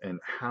of this and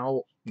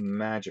how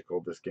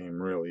magical this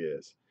game really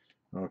is,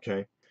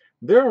 okay?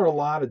 There are a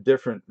lot of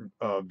different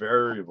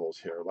variables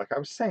here. Like I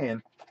was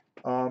saying,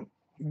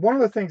 one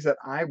of the things that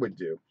I would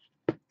do,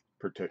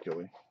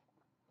 particularly,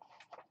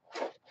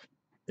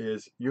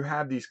 is you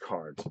have these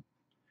cards.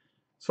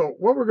 So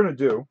what we're going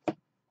to do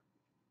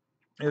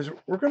is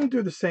we're going to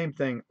do the same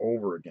thing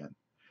over again.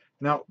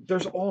 Now,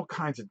 there's all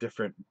kinds of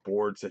different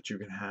boards that you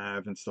can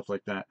have and stuff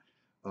like that.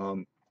 Let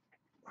me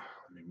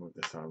move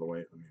this out of the way.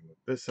 Let me move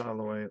this out of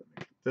the way. Let me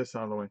move this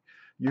out of the way.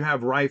 You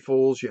have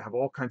rifles. You have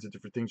all kinds of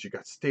different things. You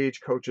got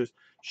stagecoaches.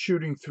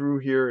 Shooting through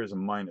here is a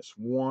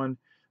 -1.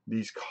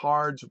 These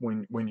cards,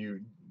 when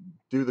you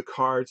do the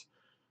cards,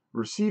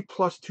 receive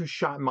 +2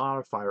 shot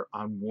modifier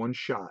on 1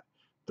 shot.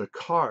 The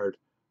card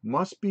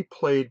must be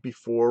played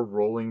before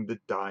rolling the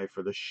die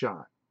for the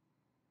shot.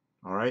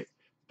 All right.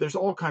 there's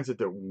all kinds of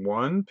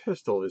one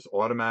pistol is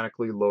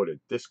automatically loaded.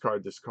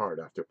 Discard this card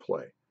after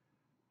play.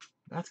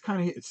 That's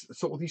kind of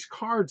so these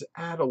cards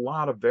add a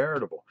lot of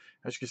variable.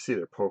 As you can see,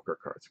 they're poker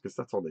cards because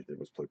that's all they did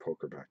was play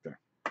poker back there.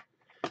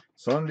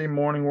 Sunday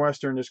Morning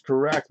Western is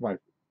correct,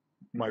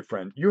 my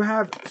friend. You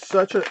have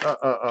such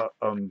a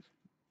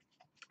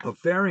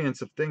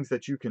variance of things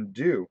that you can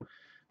do.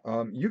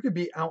 You could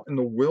be out in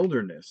the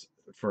wilderness,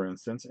 for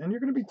instance, and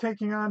you're going to be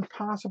taking on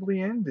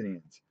possibly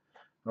Indians.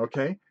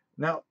 Okay,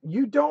 now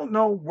you don't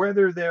know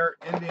whether they're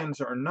Indians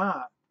or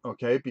not.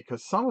 Okay,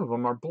 because some of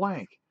them are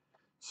blank,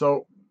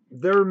 so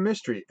they're a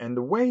mystery. And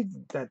the way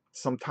that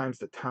sometimes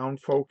the town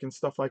folk and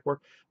stuff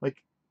work, like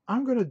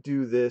I'm going to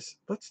do this.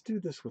 Let's do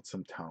this with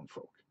some town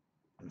folk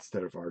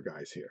instead of our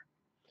guys here.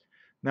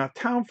 Now,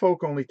 town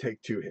folk only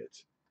take 2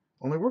 hits.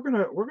 Only we're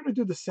gonna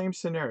do the same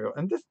scenario,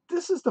 and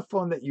this is the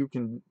fun that you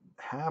can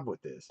have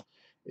with this,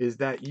 is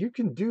that you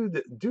can do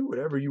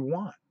whatever you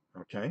want.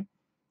 Okay.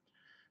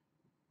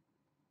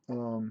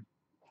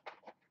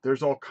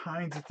 There's all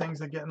kinds of things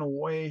that get in the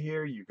way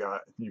here. You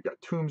got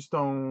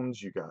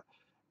tombstones. You got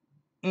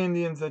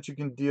Indians that you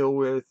can deal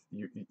with.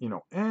 You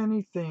know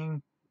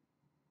anything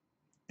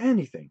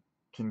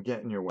can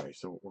get in your way.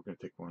 So we're gonna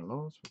take one of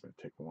those. We're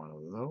gonna take one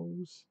of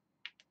those.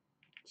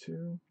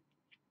 2.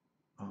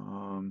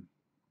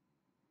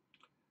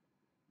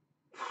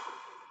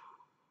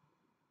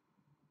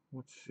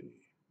 Let's see.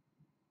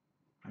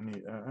 I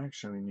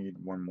actually need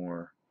one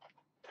more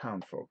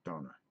town folk,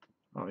 don't I?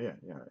 Oh yeah.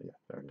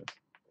 There it is.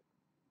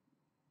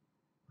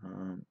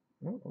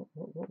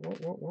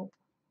 Whoa.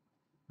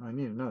 I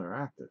need another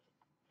active.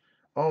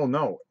 Oh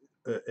no,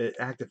 it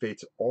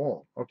activates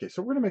all. Okay,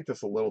 so we're gonna make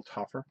this a little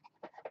tougher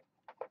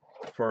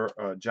for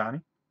Johnny.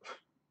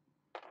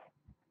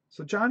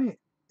 So Johnny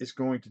is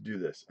going to do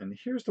this, and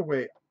here's the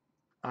way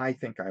I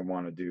think I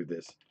want to do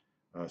this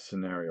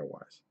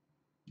scenario-wise.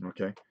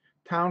 Okay,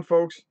 town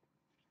folks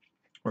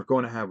are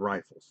going to have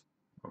rifles.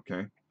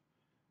 Okay,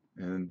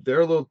 and they're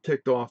a little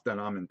ticked off that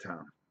I'm in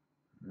town.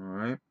 All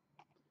right,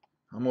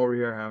 I'm over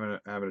here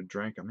having a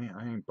drink. I mean,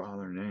 I ain't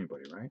bothering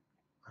anybody, right?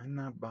 I'm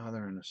not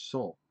bothering a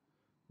soul.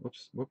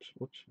 Whoops.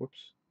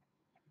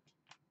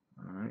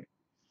 All right,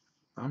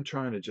 I'm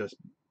trying to just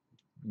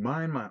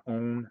mind my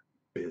own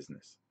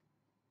business.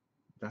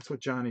 That's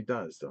what Johnny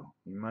does, though.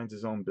 He minds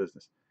his own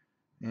business.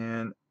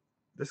 And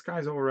this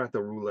guy's over at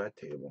the roulette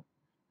table.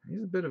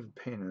 He's a bit of a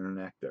pain in the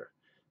neck there.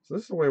 So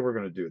this is the way we're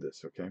going to do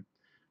this, okay?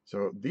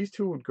 So these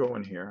 2 would go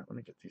in here. Let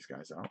me get these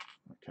guys out,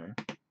 okay?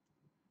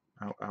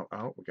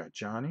 Out. We got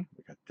Johnny.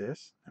 We got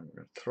this. And we're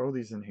going to throw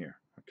these in here,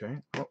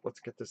 okay? Oh, let's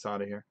get this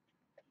out of here.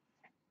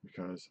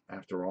 Because,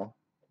 after all...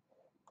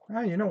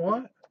 Ah, you know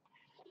what?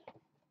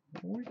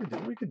 We could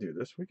do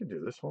this.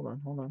 Hold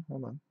on.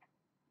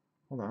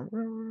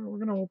 We're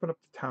going to open up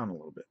the town a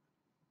little bit.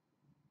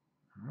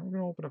 We're going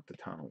to open up the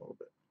town a little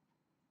bit.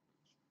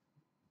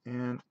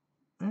 And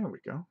there we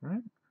go,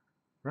 right?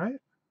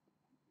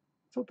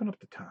 Let's open up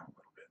the town a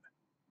little bit.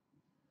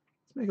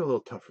 Let's make it a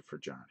little tougher for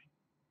Johnny.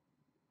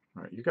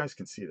 All right, you guys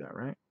can see that,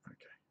 right?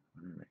 Okay,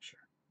 let me make sure.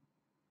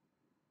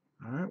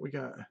 All right, we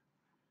got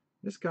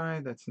this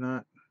guy that's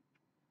not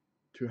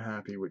too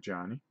happy with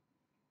Johnny.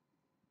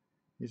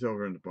 He's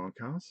over in the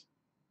bunkhouse.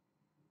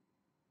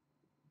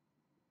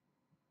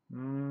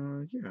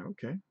 Yeah,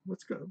 okay.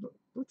 Let's go.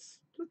 Let's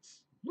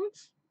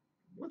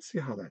see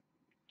how that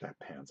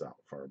pans out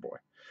for our boy.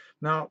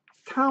 Now,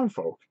 town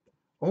folk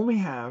only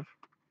have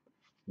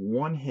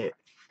 1 hit.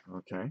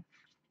 Okay.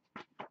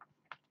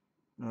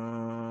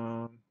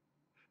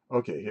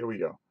 Okay, here we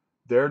go.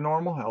 Their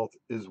normal health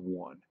is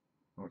 1.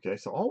 Okay,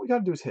 so all we got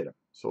to do is hit him.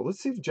 So let's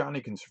see if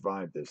Johnny can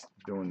survive this,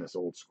 doing this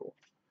old school.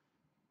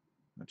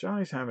 Now,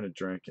 Johnny's having a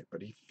drink,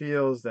 but he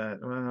feels that,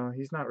 well,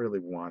 he's not really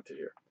wanted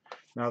here.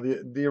 Now,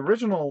 the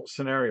original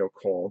scenario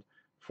called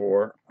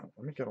for,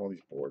 let me get all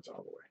these boards out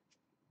of the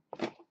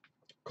way.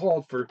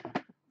 Called for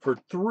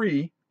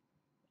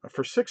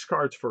 6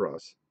 cards for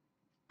us.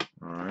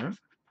 All right.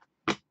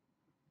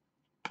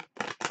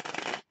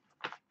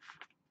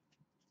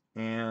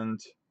 And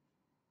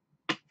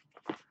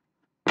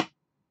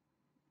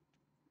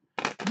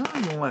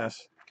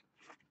nonetheless,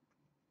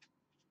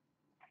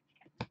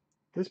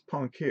 this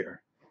punk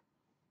here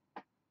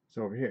is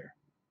over here.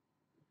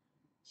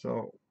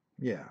 So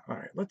yeah, all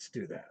right, let's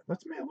do that.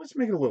 Let's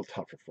make it a little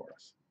tougher for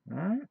us. All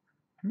right,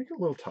 make it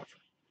a little tougher.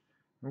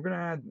 We're gonna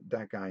add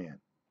that guy in.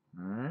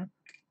 All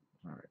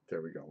right,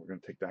 there we go. We're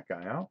gonna take that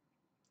guy out.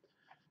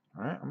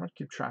 All right, I'm gonna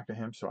keep track of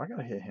him, so I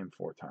gotta hit him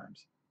 4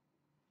 times.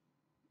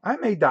 I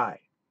may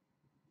die,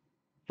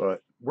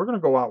 but we're gonna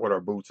go out with our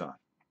boots on.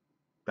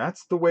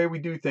 That's the way we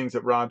do things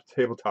at Rob's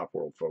Tabletop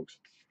World, folks.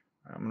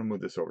 Right, I'm gonna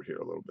move this over here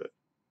a little bit.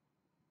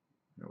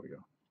 There we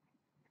go.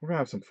 We're gonna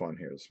have some fun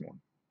here this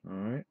morning. All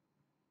right.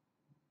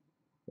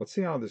 Let's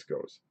see how this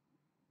goes.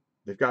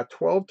 They've got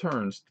 12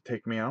 turns to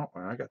take me out,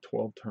 and I got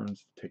 12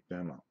 turns to take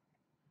them out.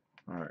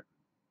 All right.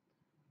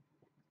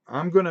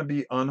 I'm going to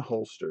be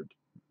unholstered,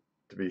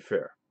 to be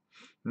fair.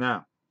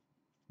 Now,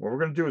 what we're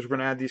going to do is we're going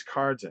to add these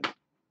cards in.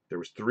 There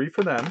was 3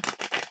 for them.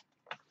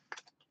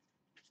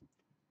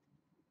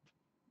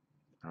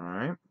 All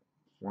right.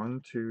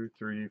 1, 2,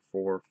 3,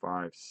 4,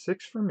 5,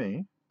 6 for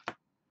me.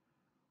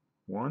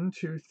 1,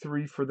 2,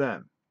 3 for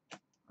them.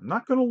 I'm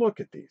not going to look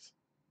at these.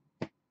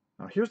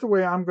 Now, here's the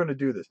way I'm going to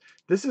do this.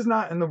 This is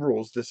not in the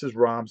rules. This is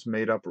Rob's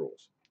made-up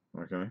rules.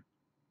 Okay?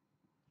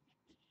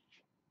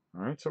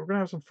 All right, so we're going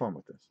to have some fun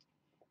with this.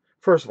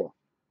 First of all,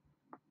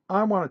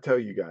 I want to tell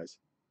you guys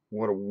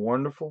what a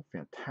wonderful,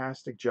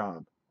 fantastic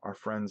job our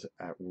friends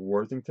at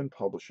Worthington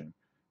Publishing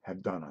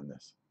have done on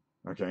this.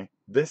 Okay?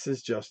 This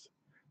is just,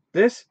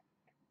 this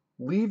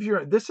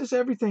is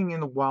everything in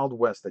the Wild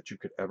West that you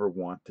could ever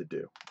want to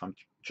do.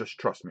 Just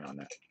trust me on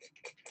that.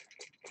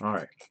 All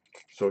right,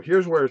 so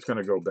here's where it's going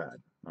to go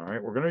bad. All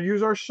right, we're going to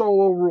use our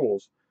solo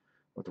rules,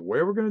 but the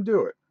way we're going to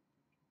do it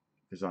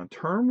is on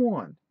turn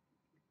 1,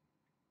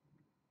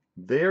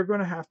 they are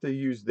going to have to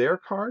use their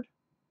card.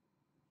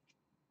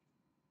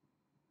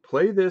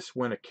 Play this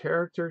when a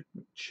character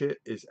chit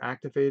is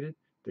activated.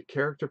 The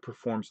character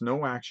performs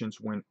no actions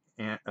when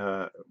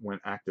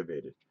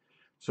activated.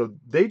 So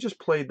they just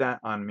played that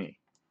on me.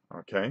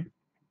 Okay.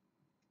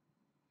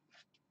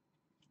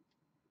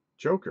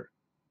 Joker.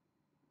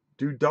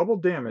 Do double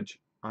damage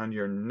on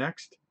your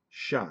next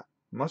shot.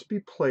 Must be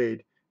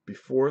played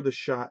before the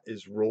shot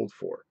is rolled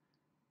for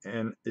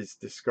and is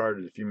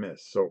discarded if you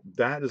miss. So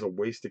that is a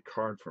wasted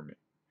card for me.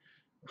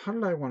 How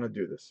did I want to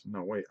do this?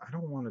 No, wait, I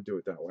don't want to do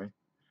it that way.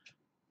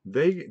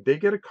 They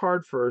get a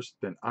card first,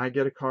 then I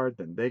get a card,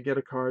 then they get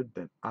a card,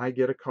 then I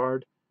get a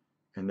card,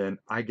 and then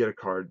I get a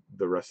card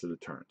the rest of the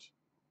turns.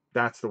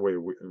 That's the way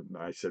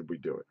I said we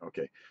do it.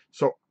 Okay,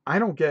 so I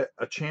don't get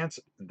a chance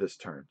this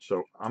turn.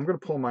 So I'm going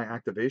to pull my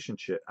activation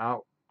chit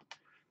out.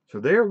 So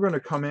they are going to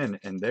come in,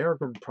 and they are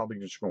probably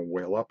just going to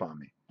wail up on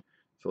me.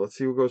 So let's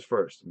see who goes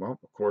first. Well,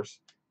 of course,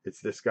 it's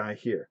this guy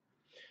here.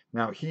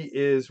 Now, he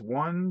is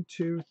 1,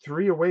 2,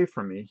 3 away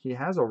from me. He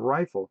has a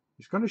rifle.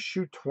 He's going to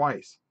shoot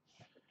twice.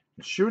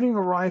 Shooting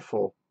a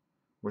rifle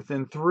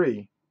within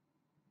 3,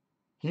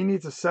 he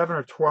needs a 7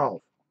 or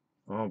 12.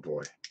 Oh,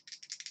 boy.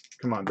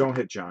 Come on, don't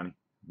hit Johnny.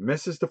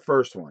 Misses the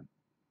first one.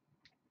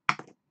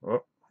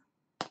 Oh.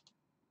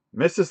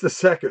 Misses the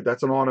second.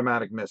 That's an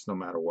automatic miss no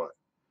matter what.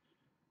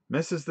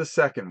 Misses the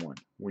second one.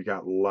 We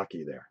got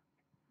lucky there.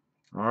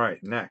 All right,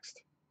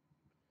 next.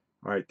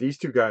 All right, these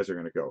two guys are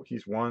going to go.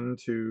 He's 1,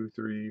 2,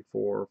 3,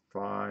 4,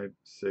 5,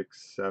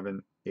 6,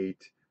 7,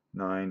 8,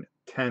 9,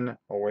 10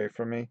 away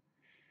from me.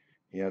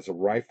 He has a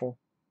rifle.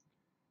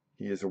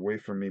 He is away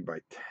from me by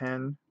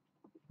 10.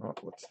 Oh,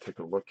 let's take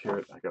a look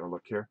here. I got to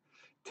look here.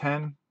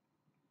 10.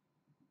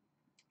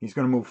 He's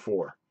going to move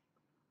 4.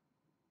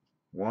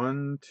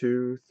 1,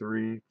 2,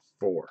 3,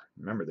 4.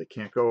 Remember, they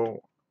can't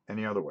go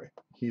any other way.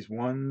 He's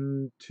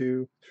 1,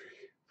 2, 3,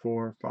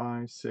 4,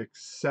 5,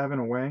 6, 7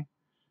 away.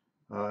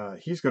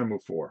 He's going to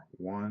move 4.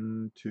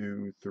 1,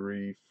 2,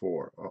 3,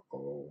 4.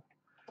 Uh-oh.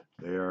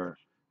 There.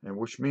 And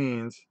which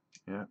means,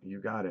 yeah,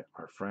 you got it.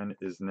 Our friend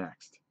is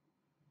next.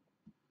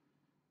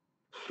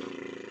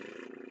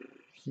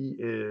 He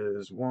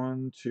is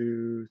 1,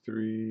 2,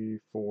 3,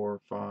 4,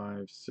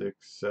 5,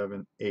 6,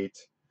 7,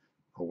 8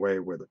 away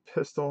with a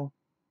pistol.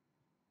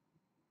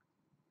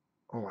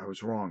 Oh, I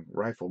was wrong.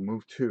 Rifle,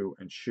 move 2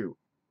 and shoot.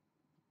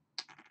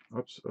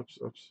 Oops, oops,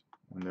 oops.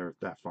 When they're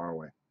that far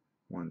away.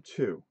 1,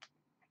 2,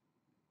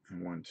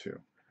 and 1, 2.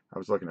 I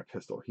was looking at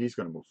pistol. He's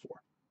going to move 4.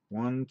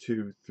 1,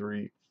 2,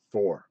 3,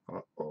 4.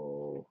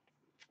 Uh-oh.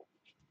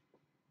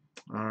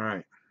 All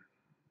right.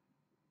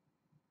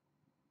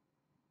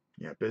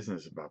 Yeah,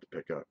 business is about to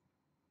pick up.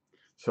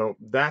 So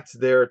that's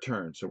their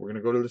turn. So we're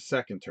going to go to the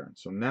second turn.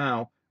 So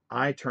now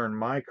I turn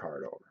my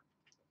card over.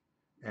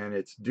 And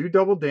it's do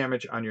double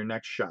damage on your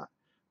next shot.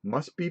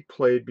 Must be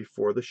played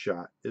before the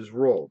shot is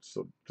rolled.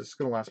 So this is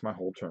going to last my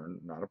whole turn.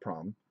 Not a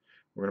problem.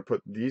 We're going to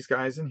put these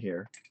guys in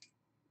here.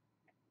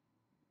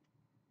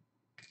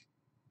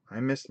 I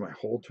missed my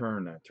whole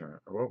turn that turn.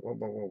 Whoa, whoa,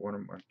 whoa, whoa. What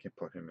I can't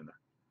put him in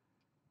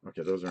there.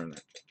 Okay, those are in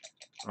there.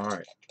 All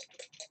right.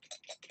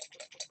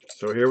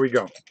 So here we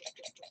go.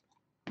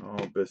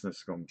 Oh, business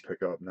is going to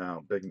pick up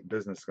now. Big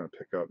business is going to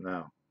pick up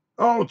now.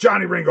 Oh,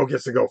 Johnny Ringo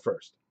gets to go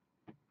first.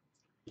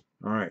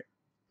 All right.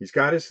 He's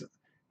got his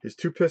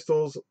 2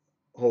 pistols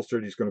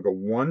holstered. He's going to go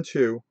 1,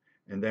 2.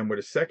 And then with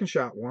a second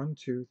shot, 1,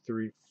 2,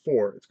 3,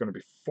 4. It's going to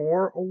be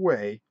 4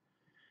 away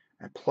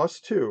at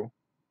 +2.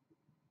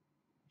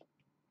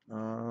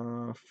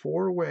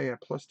 4 away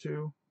at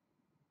 +2.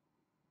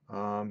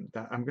 I'm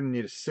going to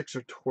need a 6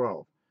 or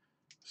 12.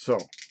 So,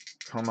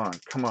 come on,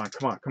 come on,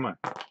 come on, come on.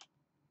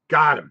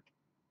 Got him.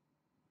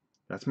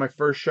 That's my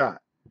first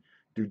shot.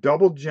 Do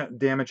double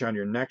damage on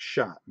your next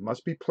shot.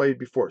 Must be played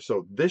before.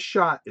 So this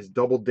shot is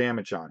double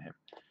damage on him.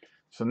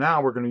 So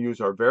now we're going to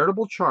use our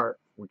veritable chart.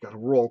 We got to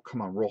roll.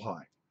 Come on, roll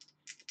high.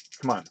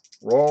 Come on,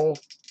 roll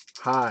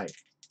high.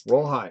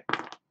 Roll high.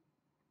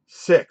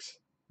 6.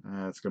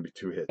 That's going to be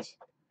 2 hits.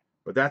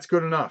 But that's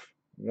good enough.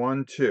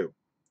 1, 2.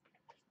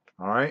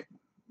 All right,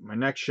 my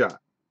next shot.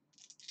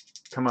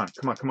 Come on,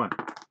 come on, come on.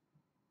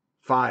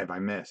 5, I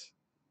miss.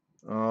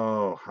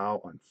 Oh,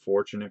 how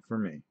unfortunate for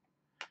me.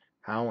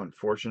 How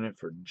unfortunate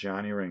for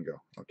Johnny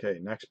Ringo. Okay,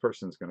 next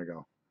person's going to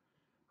go.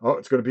 Oh,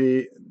 it's going to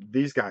be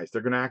these guys.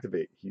 They're going to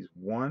activate. He's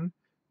 1,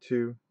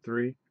 2,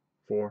 3,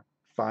 4,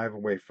 5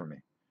 away from me.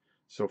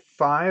 So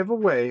 5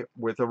 away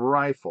with a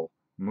rifle.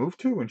 Move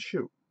 2 and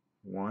shoot.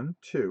 1,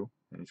 2,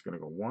 and he's going to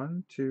go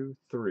 1, 2,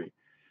 3.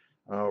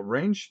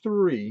 Range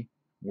 3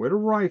 with a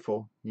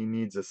rifle. He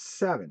needs a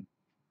 7.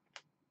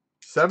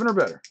 7 or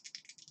better.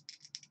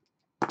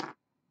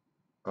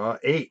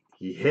 8.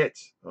 He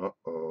hits.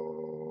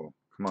 Uh-oh.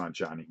 Come on,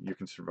 Johnny. You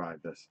can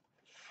survive this.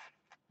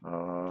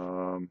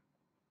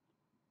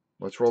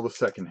 Let's roll the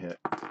second hit.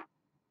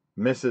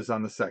 Misses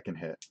on the second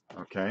hit.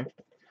 Okay.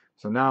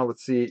 So now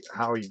let's see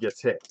how he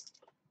gets hit.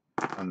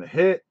 On the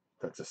hit,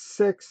 that's a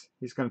 6.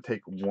 He's going to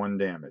take 1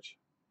 damage.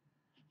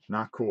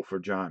 Not cool for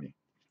Johnny.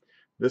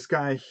 This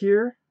guy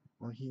here,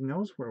 well, he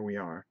knows where we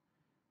are.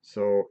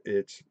 So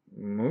it's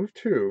move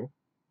 2.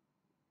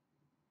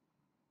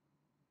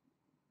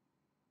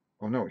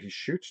 Oh, no, he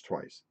shoots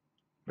twice.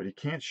 But he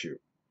can't shoot.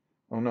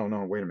 Oh, no,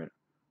 wait a minute.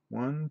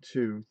 1,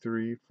 2,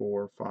 3,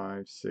 4,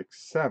 5,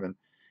 6, 7.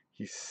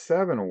 He's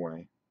 7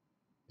 away.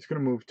 He's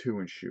going to move 2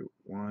 and shoot.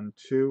 1,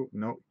 2.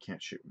 Nope,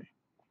 can't shoot me.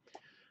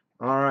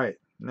 All right,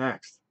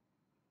 next.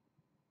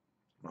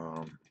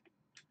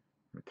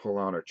 Pull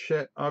out our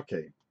chit.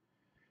 Okay,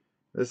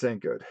 this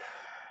ain't good.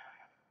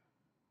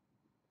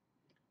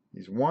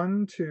 He's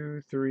 1,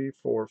 2, 3,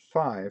 4,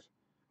 5.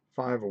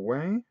 5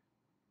 away.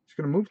 He's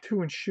going to move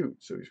 2 and shoot.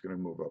 So he's going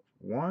to move up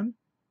 1,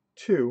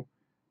 2.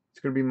 It's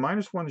going to be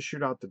 -1 to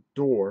shoot out the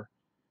door.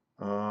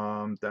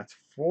 That's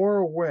 4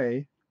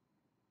 away.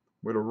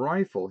 With a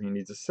rifle, he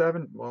needs a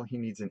 7. Well, he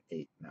needs an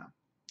 8 now.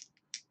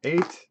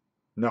 8.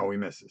 No, he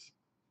misses.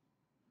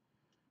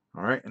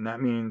 All right, and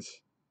that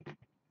means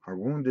our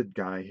wounded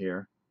guy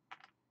here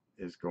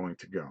is going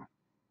to go.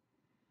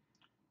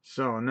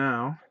 So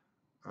now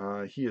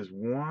he is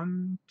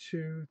 1,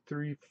 2,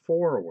 3,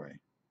 4 away.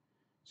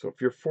 So if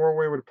you're 4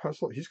 away with a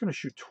pistol, he's going to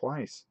shoot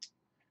twice.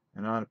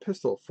 And on a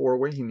pistol, 4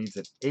 away, he needs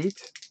an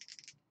 8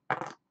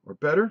 or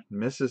better.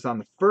 Misses on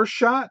the first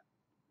shot.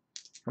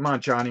 Come on,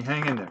 Johnny,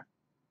 hang in there.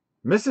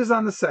 Misses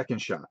on the second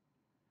shot.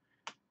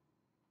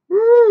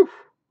 Woo!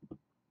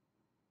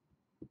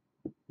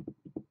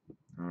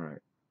 All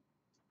right.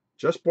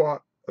 Just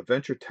bought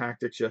Adventure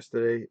Tactics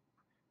yesterday,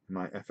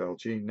 my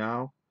FLG.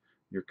 Now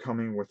you're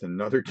coming with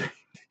another game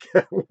to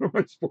get. What am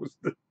I supposed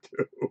to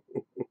do?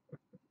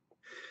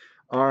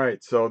 All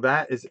right, so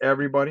that is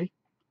everybody.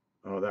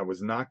 Oh, that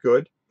was not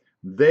good.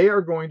 They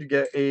are going to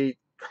get a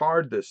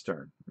card this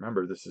turn.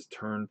 Remember, this is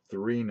turn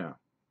 3 now.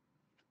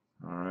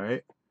 All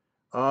right.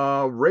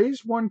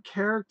 Raise 1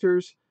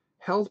 character's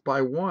health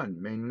by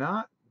 1 may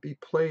not be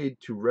played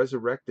to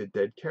resurrect a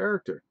dead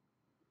character.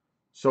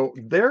 So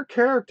their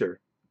character,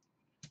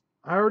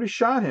 I already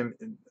shot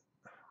him.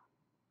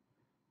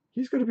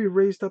 He's going to be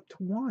raised up to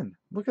 1.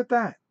 Look at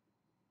that.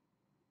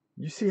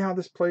 You see how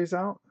this plays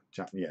out?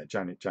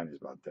 Johnny's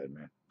about dead,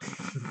 man.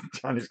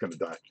 Johnny's going to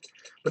die.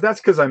 But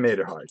that's because I made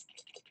it hard.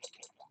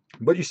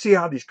 But you see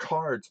how these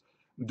cards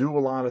do a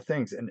lot of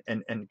things and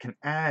can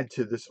add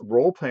to this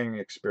role-playing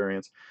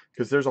experience,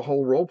 because there's a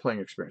whole role-playing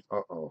experience.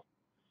 Uh-oh.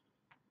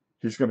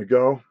 He's going to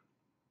go.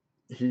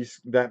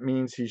 That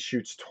means he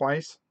shoots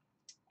twice.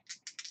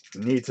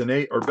 Needs an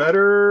 8 or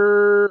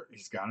better.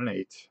 He's got an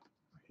 8.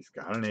 He's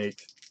got an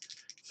 8.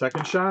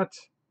 Second shot.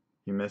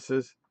 He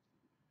misses.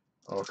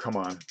 Oh, come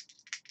on.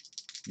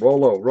 Roll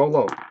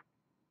low.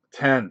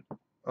 10.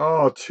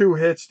 Oh, 2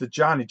 hits to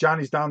Johnny.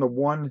 Johnny's down to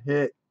 1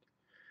 hit.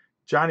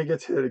 Johnny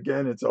gets hit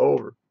again. It's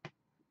over.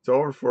 It's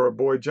over for our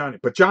boy Johnny.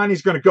 But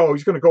Johnny's going to go.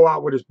 He's going to go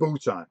out with his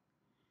boots on.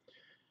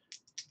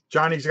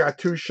 Johnny's got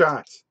 2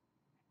 shots.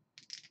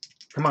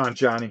 Come on,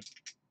 Johnny.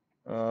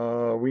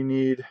 We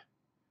need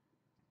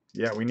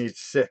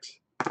 6.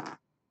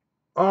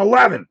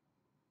 11.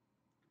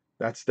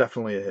 That's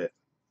definitely a hit.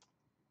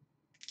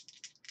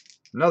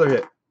 Another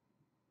hit.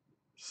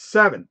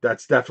 7.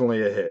 That's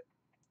definitely a hit.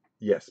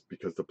 Yes,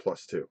 because the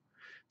 +2.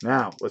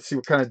 Now, let's see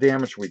what kind of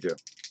damage we do.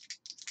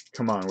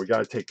 Come on, we got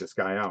to take this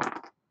guy out.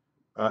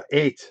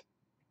 8.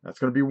 That's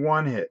going to be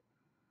 1 hit.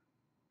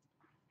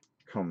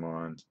 Come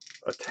on.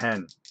 A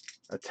 10.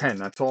 A 10.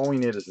 That's all we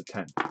need is a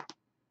 10.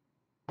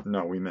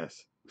 No, we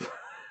miss.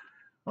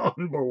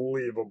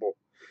 Unbelievable.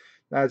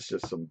 That's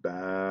just some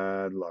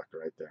bad luck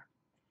right there.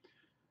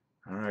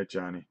 All right,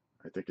 Johnny.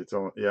 I think it's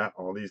all. Yeah,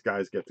 all these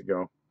guys get to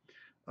go.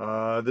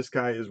 This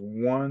guy is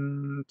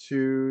 1,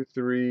 2,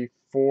 3,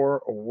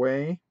 4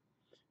 away.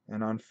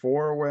 And on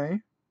 4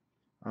 away,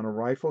 on a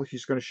rifle,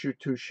 he's going to shoot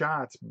 2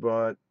 shots,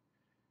 but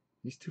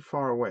he's too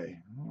far away.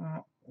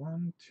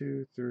 1,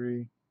 2,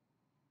 3,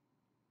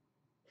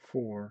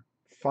 4,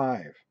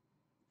 5.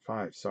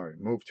 5, sorry.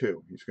 Move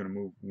 2. He's going to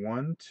move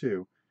 1,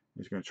 2.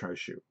 He's going to try to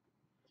shoot.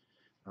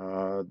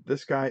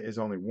 This guy is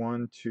only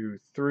 1, 2,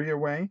 3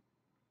 away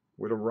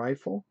with a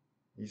rifle.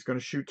 He's going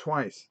to shoot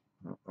twice.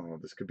 Uh-oh,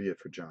 this could be it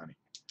for Johnny.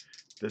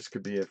 This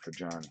could be it for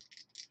Johnny.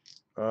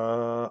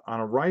 On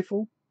a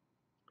rifle,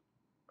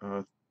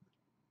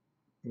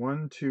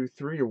 1, 2,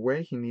 3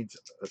 away. He needs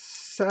a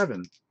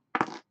 7,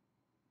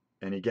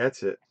 and he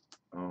gets it.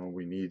 Oh,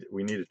 we need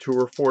a 2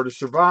 or 4 to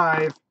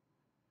survive.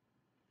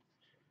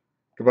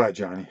 Goodbye,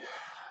 Johnny.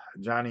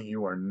 Johnny,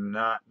 you are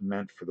not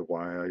meant for the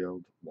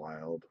wild,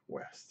 wild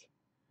west.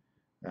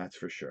 That's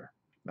for sure.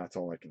 That's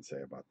all I can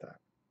say about that.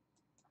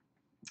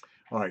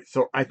 All right,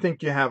 so I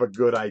think you have a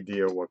good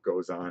idea what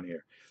goes on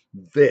here.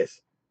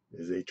 This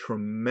is a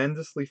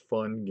tremendously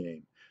fun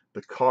game.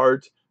 The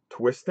cards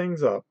twist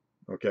things up,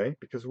 okay?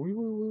 Because we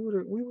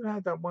would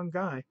have that one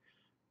guy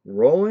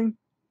rolling.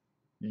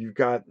 You've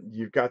got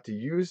to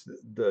use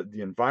the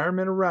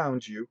environment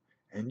around you,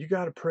 and you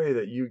got to pray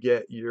that you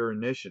get your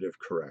initiative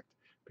correct.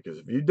 Because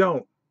if you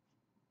don't,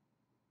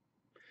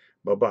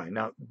 bye-bye.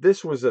 Now,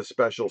 this was a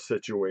special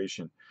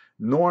situation.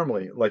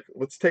 Normally, like,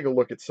 let's take a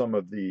look at some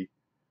of the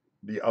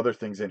other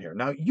things in here.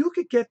 Now, you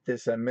could get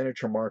this at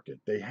Miniature Market.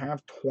 They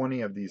have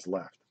 20 of these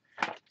left.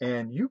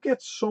 And you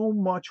get so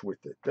much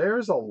with it.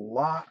 There's a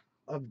lot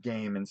of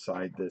game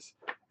inside this,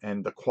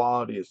 and the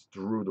quality is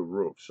through the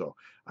roof. So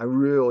I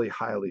really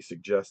highly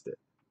suggest it.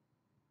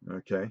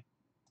 Okay,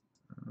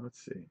 let's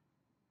see.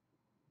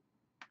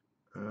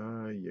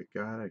 You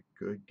got a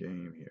good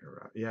game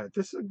here. Yeah,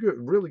 this is a good,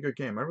 really good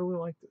game. I really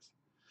like this.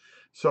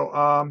 So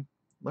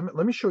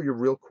let me show you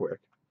real quick.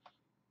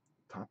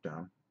 Top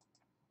down,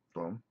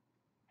 boom.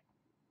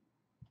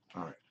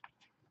 All right.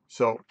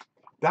 So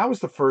that was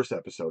the first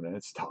episode, and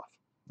it's tough.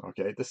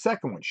 Okay. The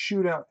second one,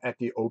 Shootout at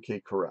the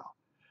OK Corral.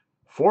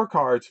 4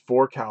 cards,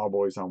 4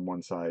 Cowboys on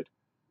one side.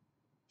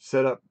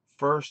 Set up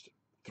first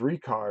 3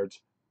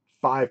 cards,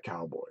 5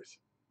 Cowboys.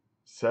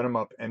 Set them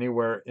up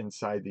anywhere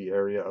inside the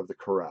area of the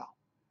corral.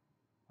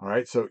 All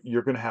right, so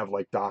you're going to have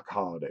like Doc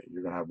Holliday,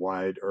 you're going to have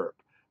Wyatt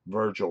Earp,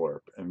 Virgil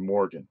Earp, and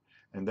Morgan,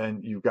 and then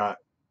you got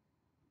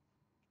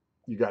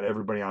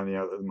everybody on the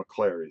other, the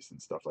McClarys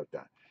and stuff like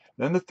that.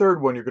 Then the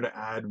third one, you're going to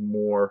add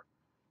more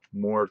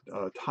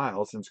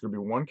tiles, and it's going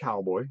to be 1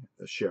 cowboy,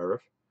 a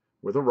sheriff,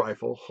 with a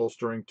rifle,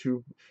 holstering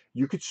 2.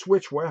 You could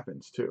switch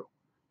weapons too,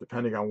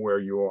 depending on where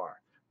you are,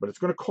 but it's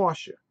going to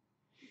cost you.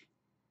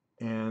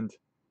 And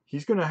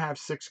he's going to have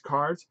 6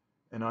 cards,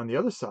 and on the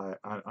other side,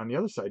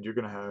 you're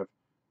going to have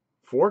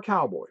 4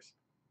 cowboys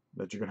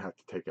that you're going to have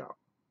to take out.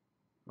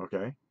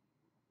 Okay.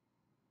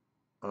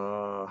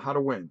 How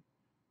to win.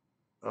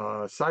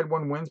 Side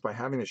 1 wins by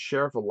having the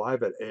sheriff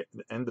alive at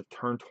the end of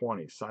turn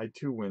 20. Side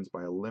 2 wins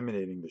by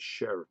eliminating the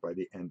sheriff by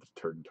the end of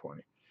turn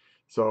 20.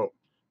 So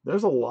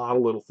there's a lot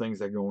of little things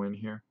that go in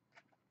here,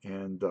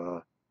 and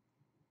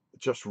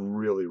just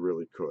really,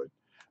 really good.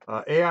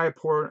 AI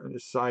port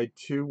is side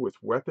 2 with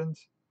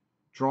weapons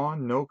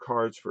drawn, no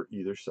cards for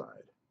either side.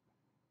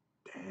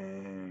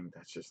 Dang,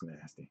 that's just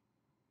nasty.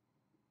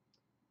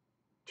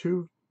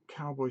 2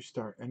 cowboys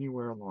start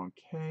anywhere along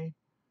K.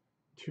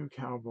 2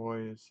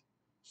 cowboys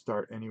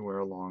start anywhere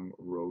along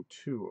row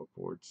 2 of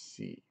board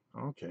C.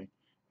 Okay,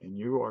 and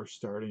you are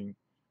starting.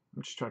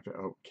 I'm just trying to.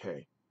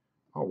 Okay.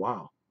 Oh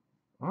wow.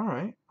 All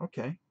right.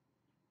 Okay.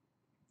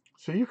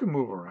 So you can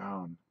move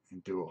around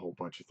and do a whole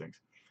bunch of things.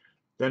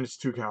 Then it's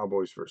 2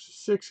 cowboys versus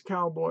 6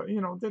 cowboys.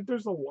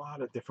 There's a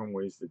lot of different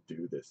ways to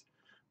do this,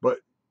 but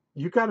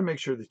you got to make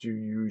sure that you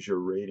use your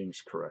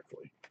ratings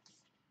correctly.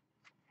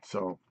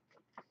 So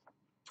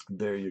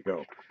there you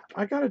go.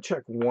 I got to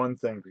check one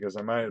thing because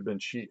I might have been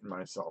cheating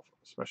myself,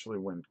 especially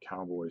when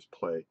Cowboys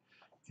play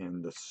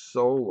in the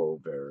solo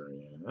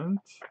variant.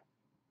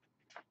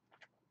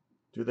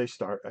 Do they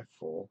start at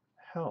full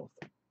health?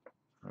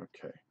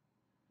 Okay.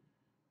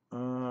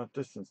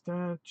 Distance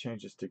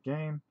changes to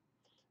game.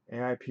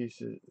 AI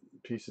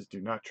pieces do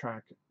not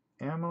track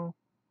ammo.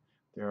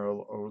 They are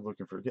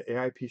looking for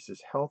AI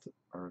pieces. Health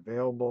are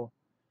available,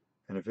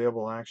 and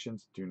available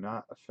actions do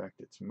not affect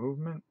its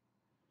movement.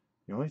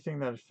 The only thing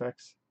that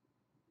affects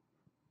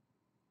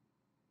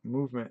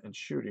movement and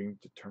shooting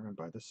determined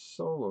by the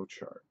solo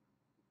chart.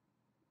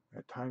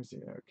 At times,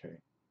 okay.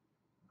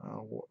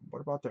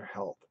 What about their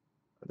health?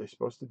 Are they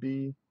supposed to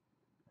be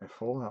at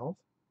full health?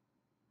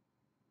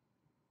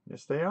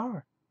 Yes, they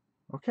are.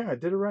 Okay, I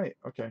did it right.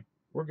 Okay,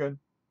 we're good.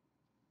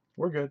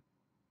 We're good.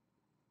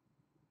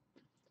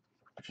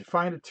 If you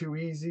find it too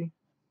easy,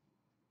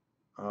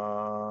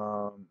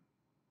 add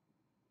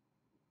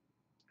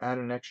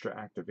an extra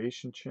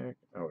activation check.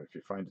 Oh, if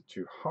you find it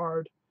too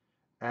hard,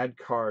 add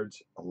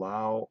cards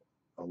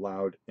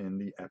allowed in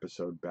the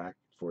episode back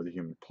for the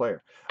human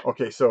player.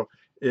 Okay, so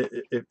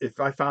if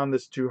I found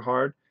this too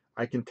hard,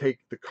 I can take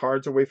the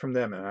cards away from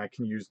them and I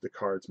can use the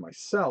cards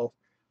myself,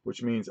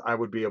 which means I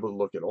would be able to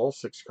look at all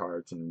 6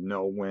 cards and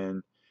know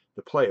when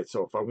to play it.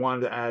 So if I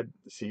wanted to add,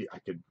 see, I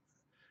could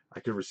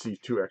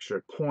receive 2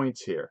 extra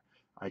points here.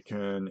 I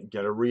can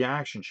get a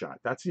reaction shot.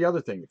 That's the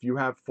other thing. If you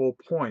have full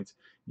points,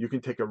 you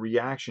can take a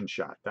reaction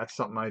shot. That's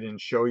something I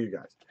didn't show you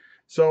guys.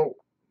 So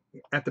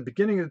at the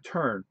beginning of the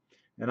turn,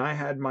 and I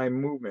had my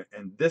movement,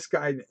 and this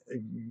guy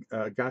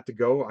got to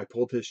go, I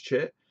pulled his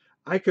chit.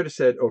 I could have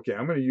said, okay,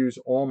 I'm going to use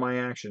all my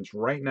actions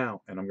right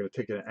now, and I'm going to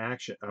take an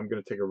action. I'm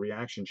going to take a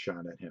reaction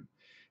shot at him,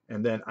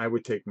 and then I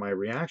would take my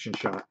reaction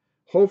shot,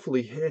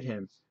 hopefully hit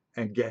him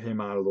and get him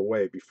out of the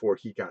way before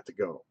he got to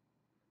go.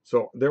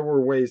 So there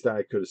were ways that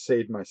I could have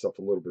saved myself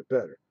a little bit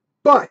better,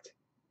 but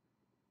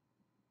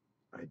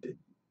I did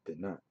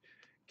not.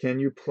 Can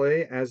you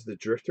play as the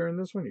drifter in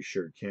this one? You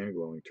sure can,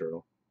 Glowing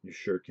Turtle. You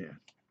sure can.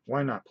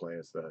 Why not play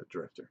as the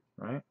drifter,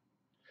 right?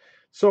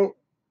 So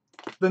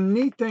the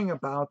neat thing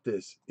about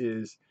this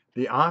is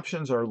the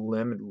options are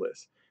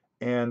limitless,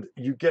 and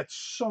you get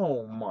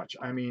so much.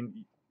 I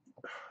mean,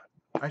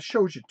 I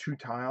showed you 2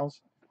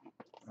 tiles.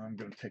 I'm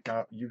going to take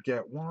out. You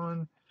get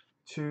 1,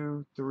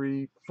 2,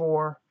 3,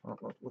 4.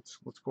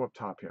 Let's go up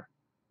top here,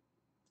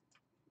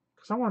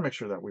 because I want to make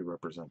sure that we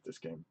represent this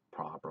game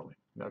properly.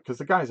 Because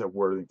the guys at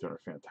Worthington are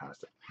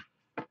fantastic.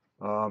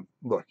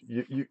 Look,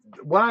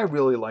 what I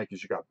really like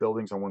is you got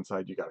buildings on one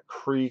side. You got a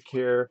creek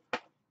here.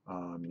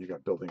 You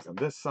got buildings on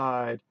this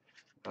side.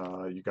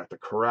 You got the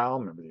corral.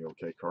 Remember the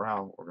OK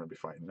Corral? We're going to be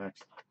fighting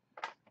next.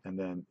 And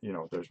then,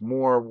 there's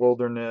more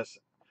wilderness.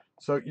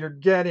 So you're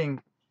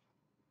getting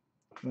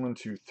 1,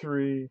 2,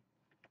 3,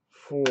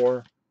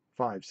 4,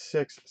 5,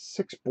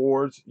 6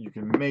 boards. You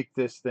can make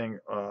this thing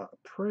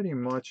pretty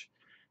much,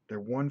 they're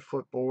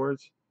 1-foot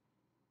boards.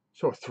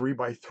 So a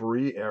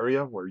 3x3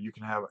 area where you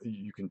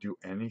can do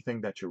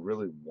anything that you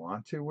really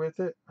want to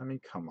with it. I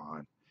mean, come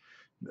on.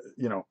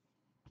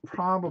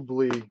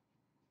 Probably.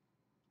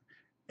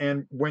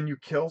 And when you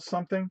kill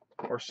something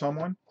or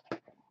someone,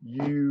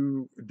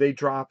 they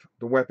drop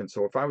the weapon.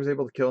 So if I was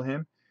able to kill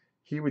him,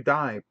 he would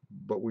die,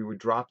 but we would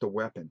drop the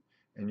weapon,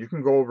 and you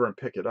can go over and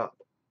pick it up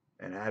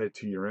and add it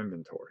to your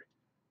inventory.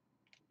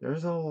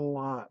 There's a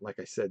lot, like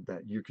I said,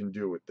 that you can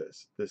do with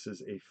this. This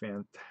is a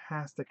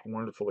fantastic,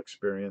 wonderful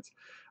experience.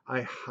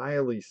 I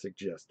highly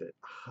suggest it.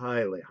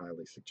 Highly,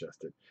 highly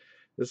suggest it.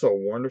 This is a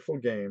wonderful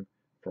game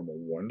from a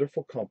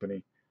wonderful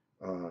company.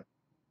 The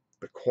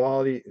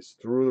quality is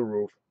through the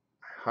roof.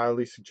 I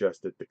highly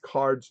suggest it. The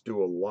cards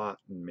do a lot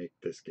and make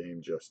this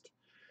game just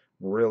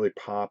really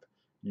pop.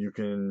 You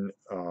can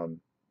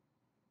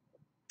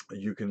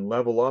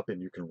level up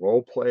and you can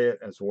role play it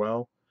as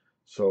well.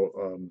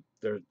 So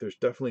there's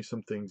definitely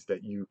some things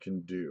that you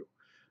can do.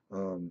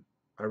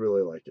 I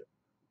really like it.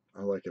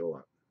 I like it a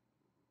lot.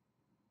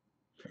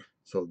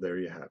 So there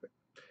you have it.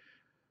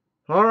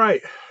 All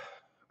right.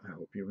 I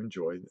hope you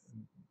enjoyed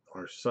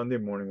our Sunday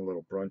morning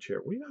little brunch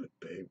here. We got a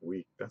big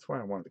week. That's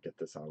why I wanted to get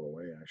this out of the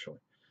way, actually.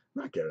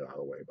 Not get it out of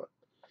the way, but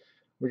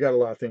we got a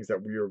lot of things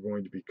that we are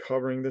going to be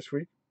covering this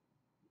week.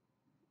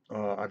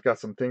 I've got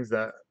some things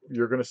that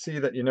you're going to see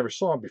that you never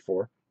saw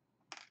before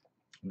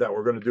that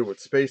we're going to do with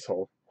Space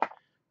Hulk.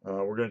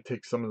 We're going to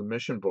take some of the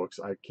mission books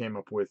I came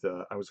up with.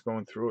 I was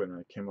going through it and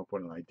I came up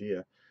with an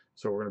idea.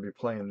 So we're going to be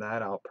playing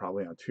that out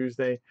probably on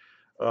Tuesday.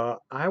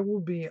 I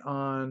will be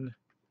on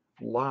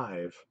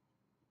live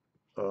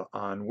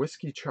on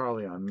Whiskey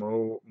Charlie on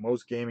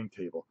Mo's Gaming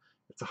Table.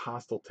 It's a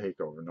hostile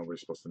takeover.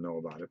 Nobody's supposed to know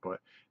about it. But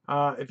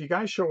if you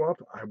guys show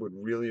up, I would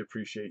really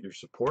appreciate your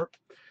support.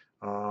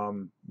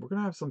 We're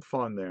going to have some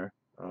fun there.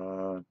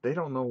 They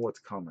don't know what's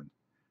coming.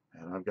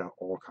 And I've got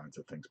all kinds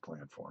of things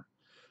planned for them.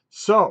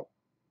 So,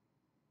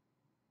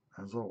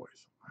 as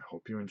always, I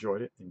hope you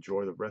enjoyed it.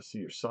 Enjoy the rest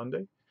of your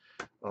Sunday.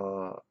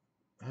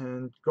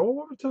 And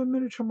go over to the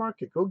miniature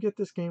market. Go get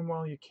this game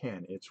while you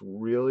can. It's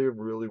really,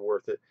 really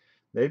worth it.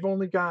 They've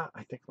only got,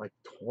 I think, like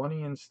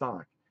 20 in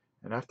stock.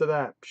 And after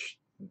that,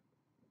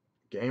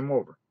 game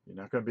over. You're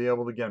not going to be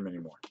able to get them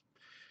anymore.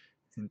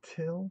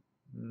 Until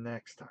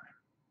next time,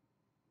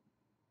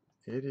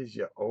 it is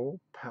your old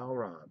pal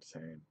Rob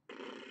saying,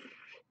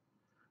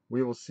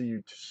 we will see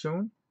you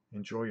soon.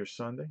 Enjoy your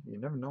Sunday. You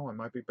never know, I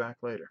might be back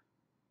later.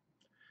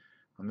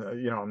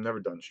 I'm never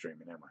done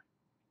streaming, am I?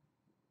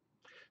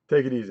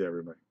 Take it easy,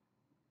 everybody.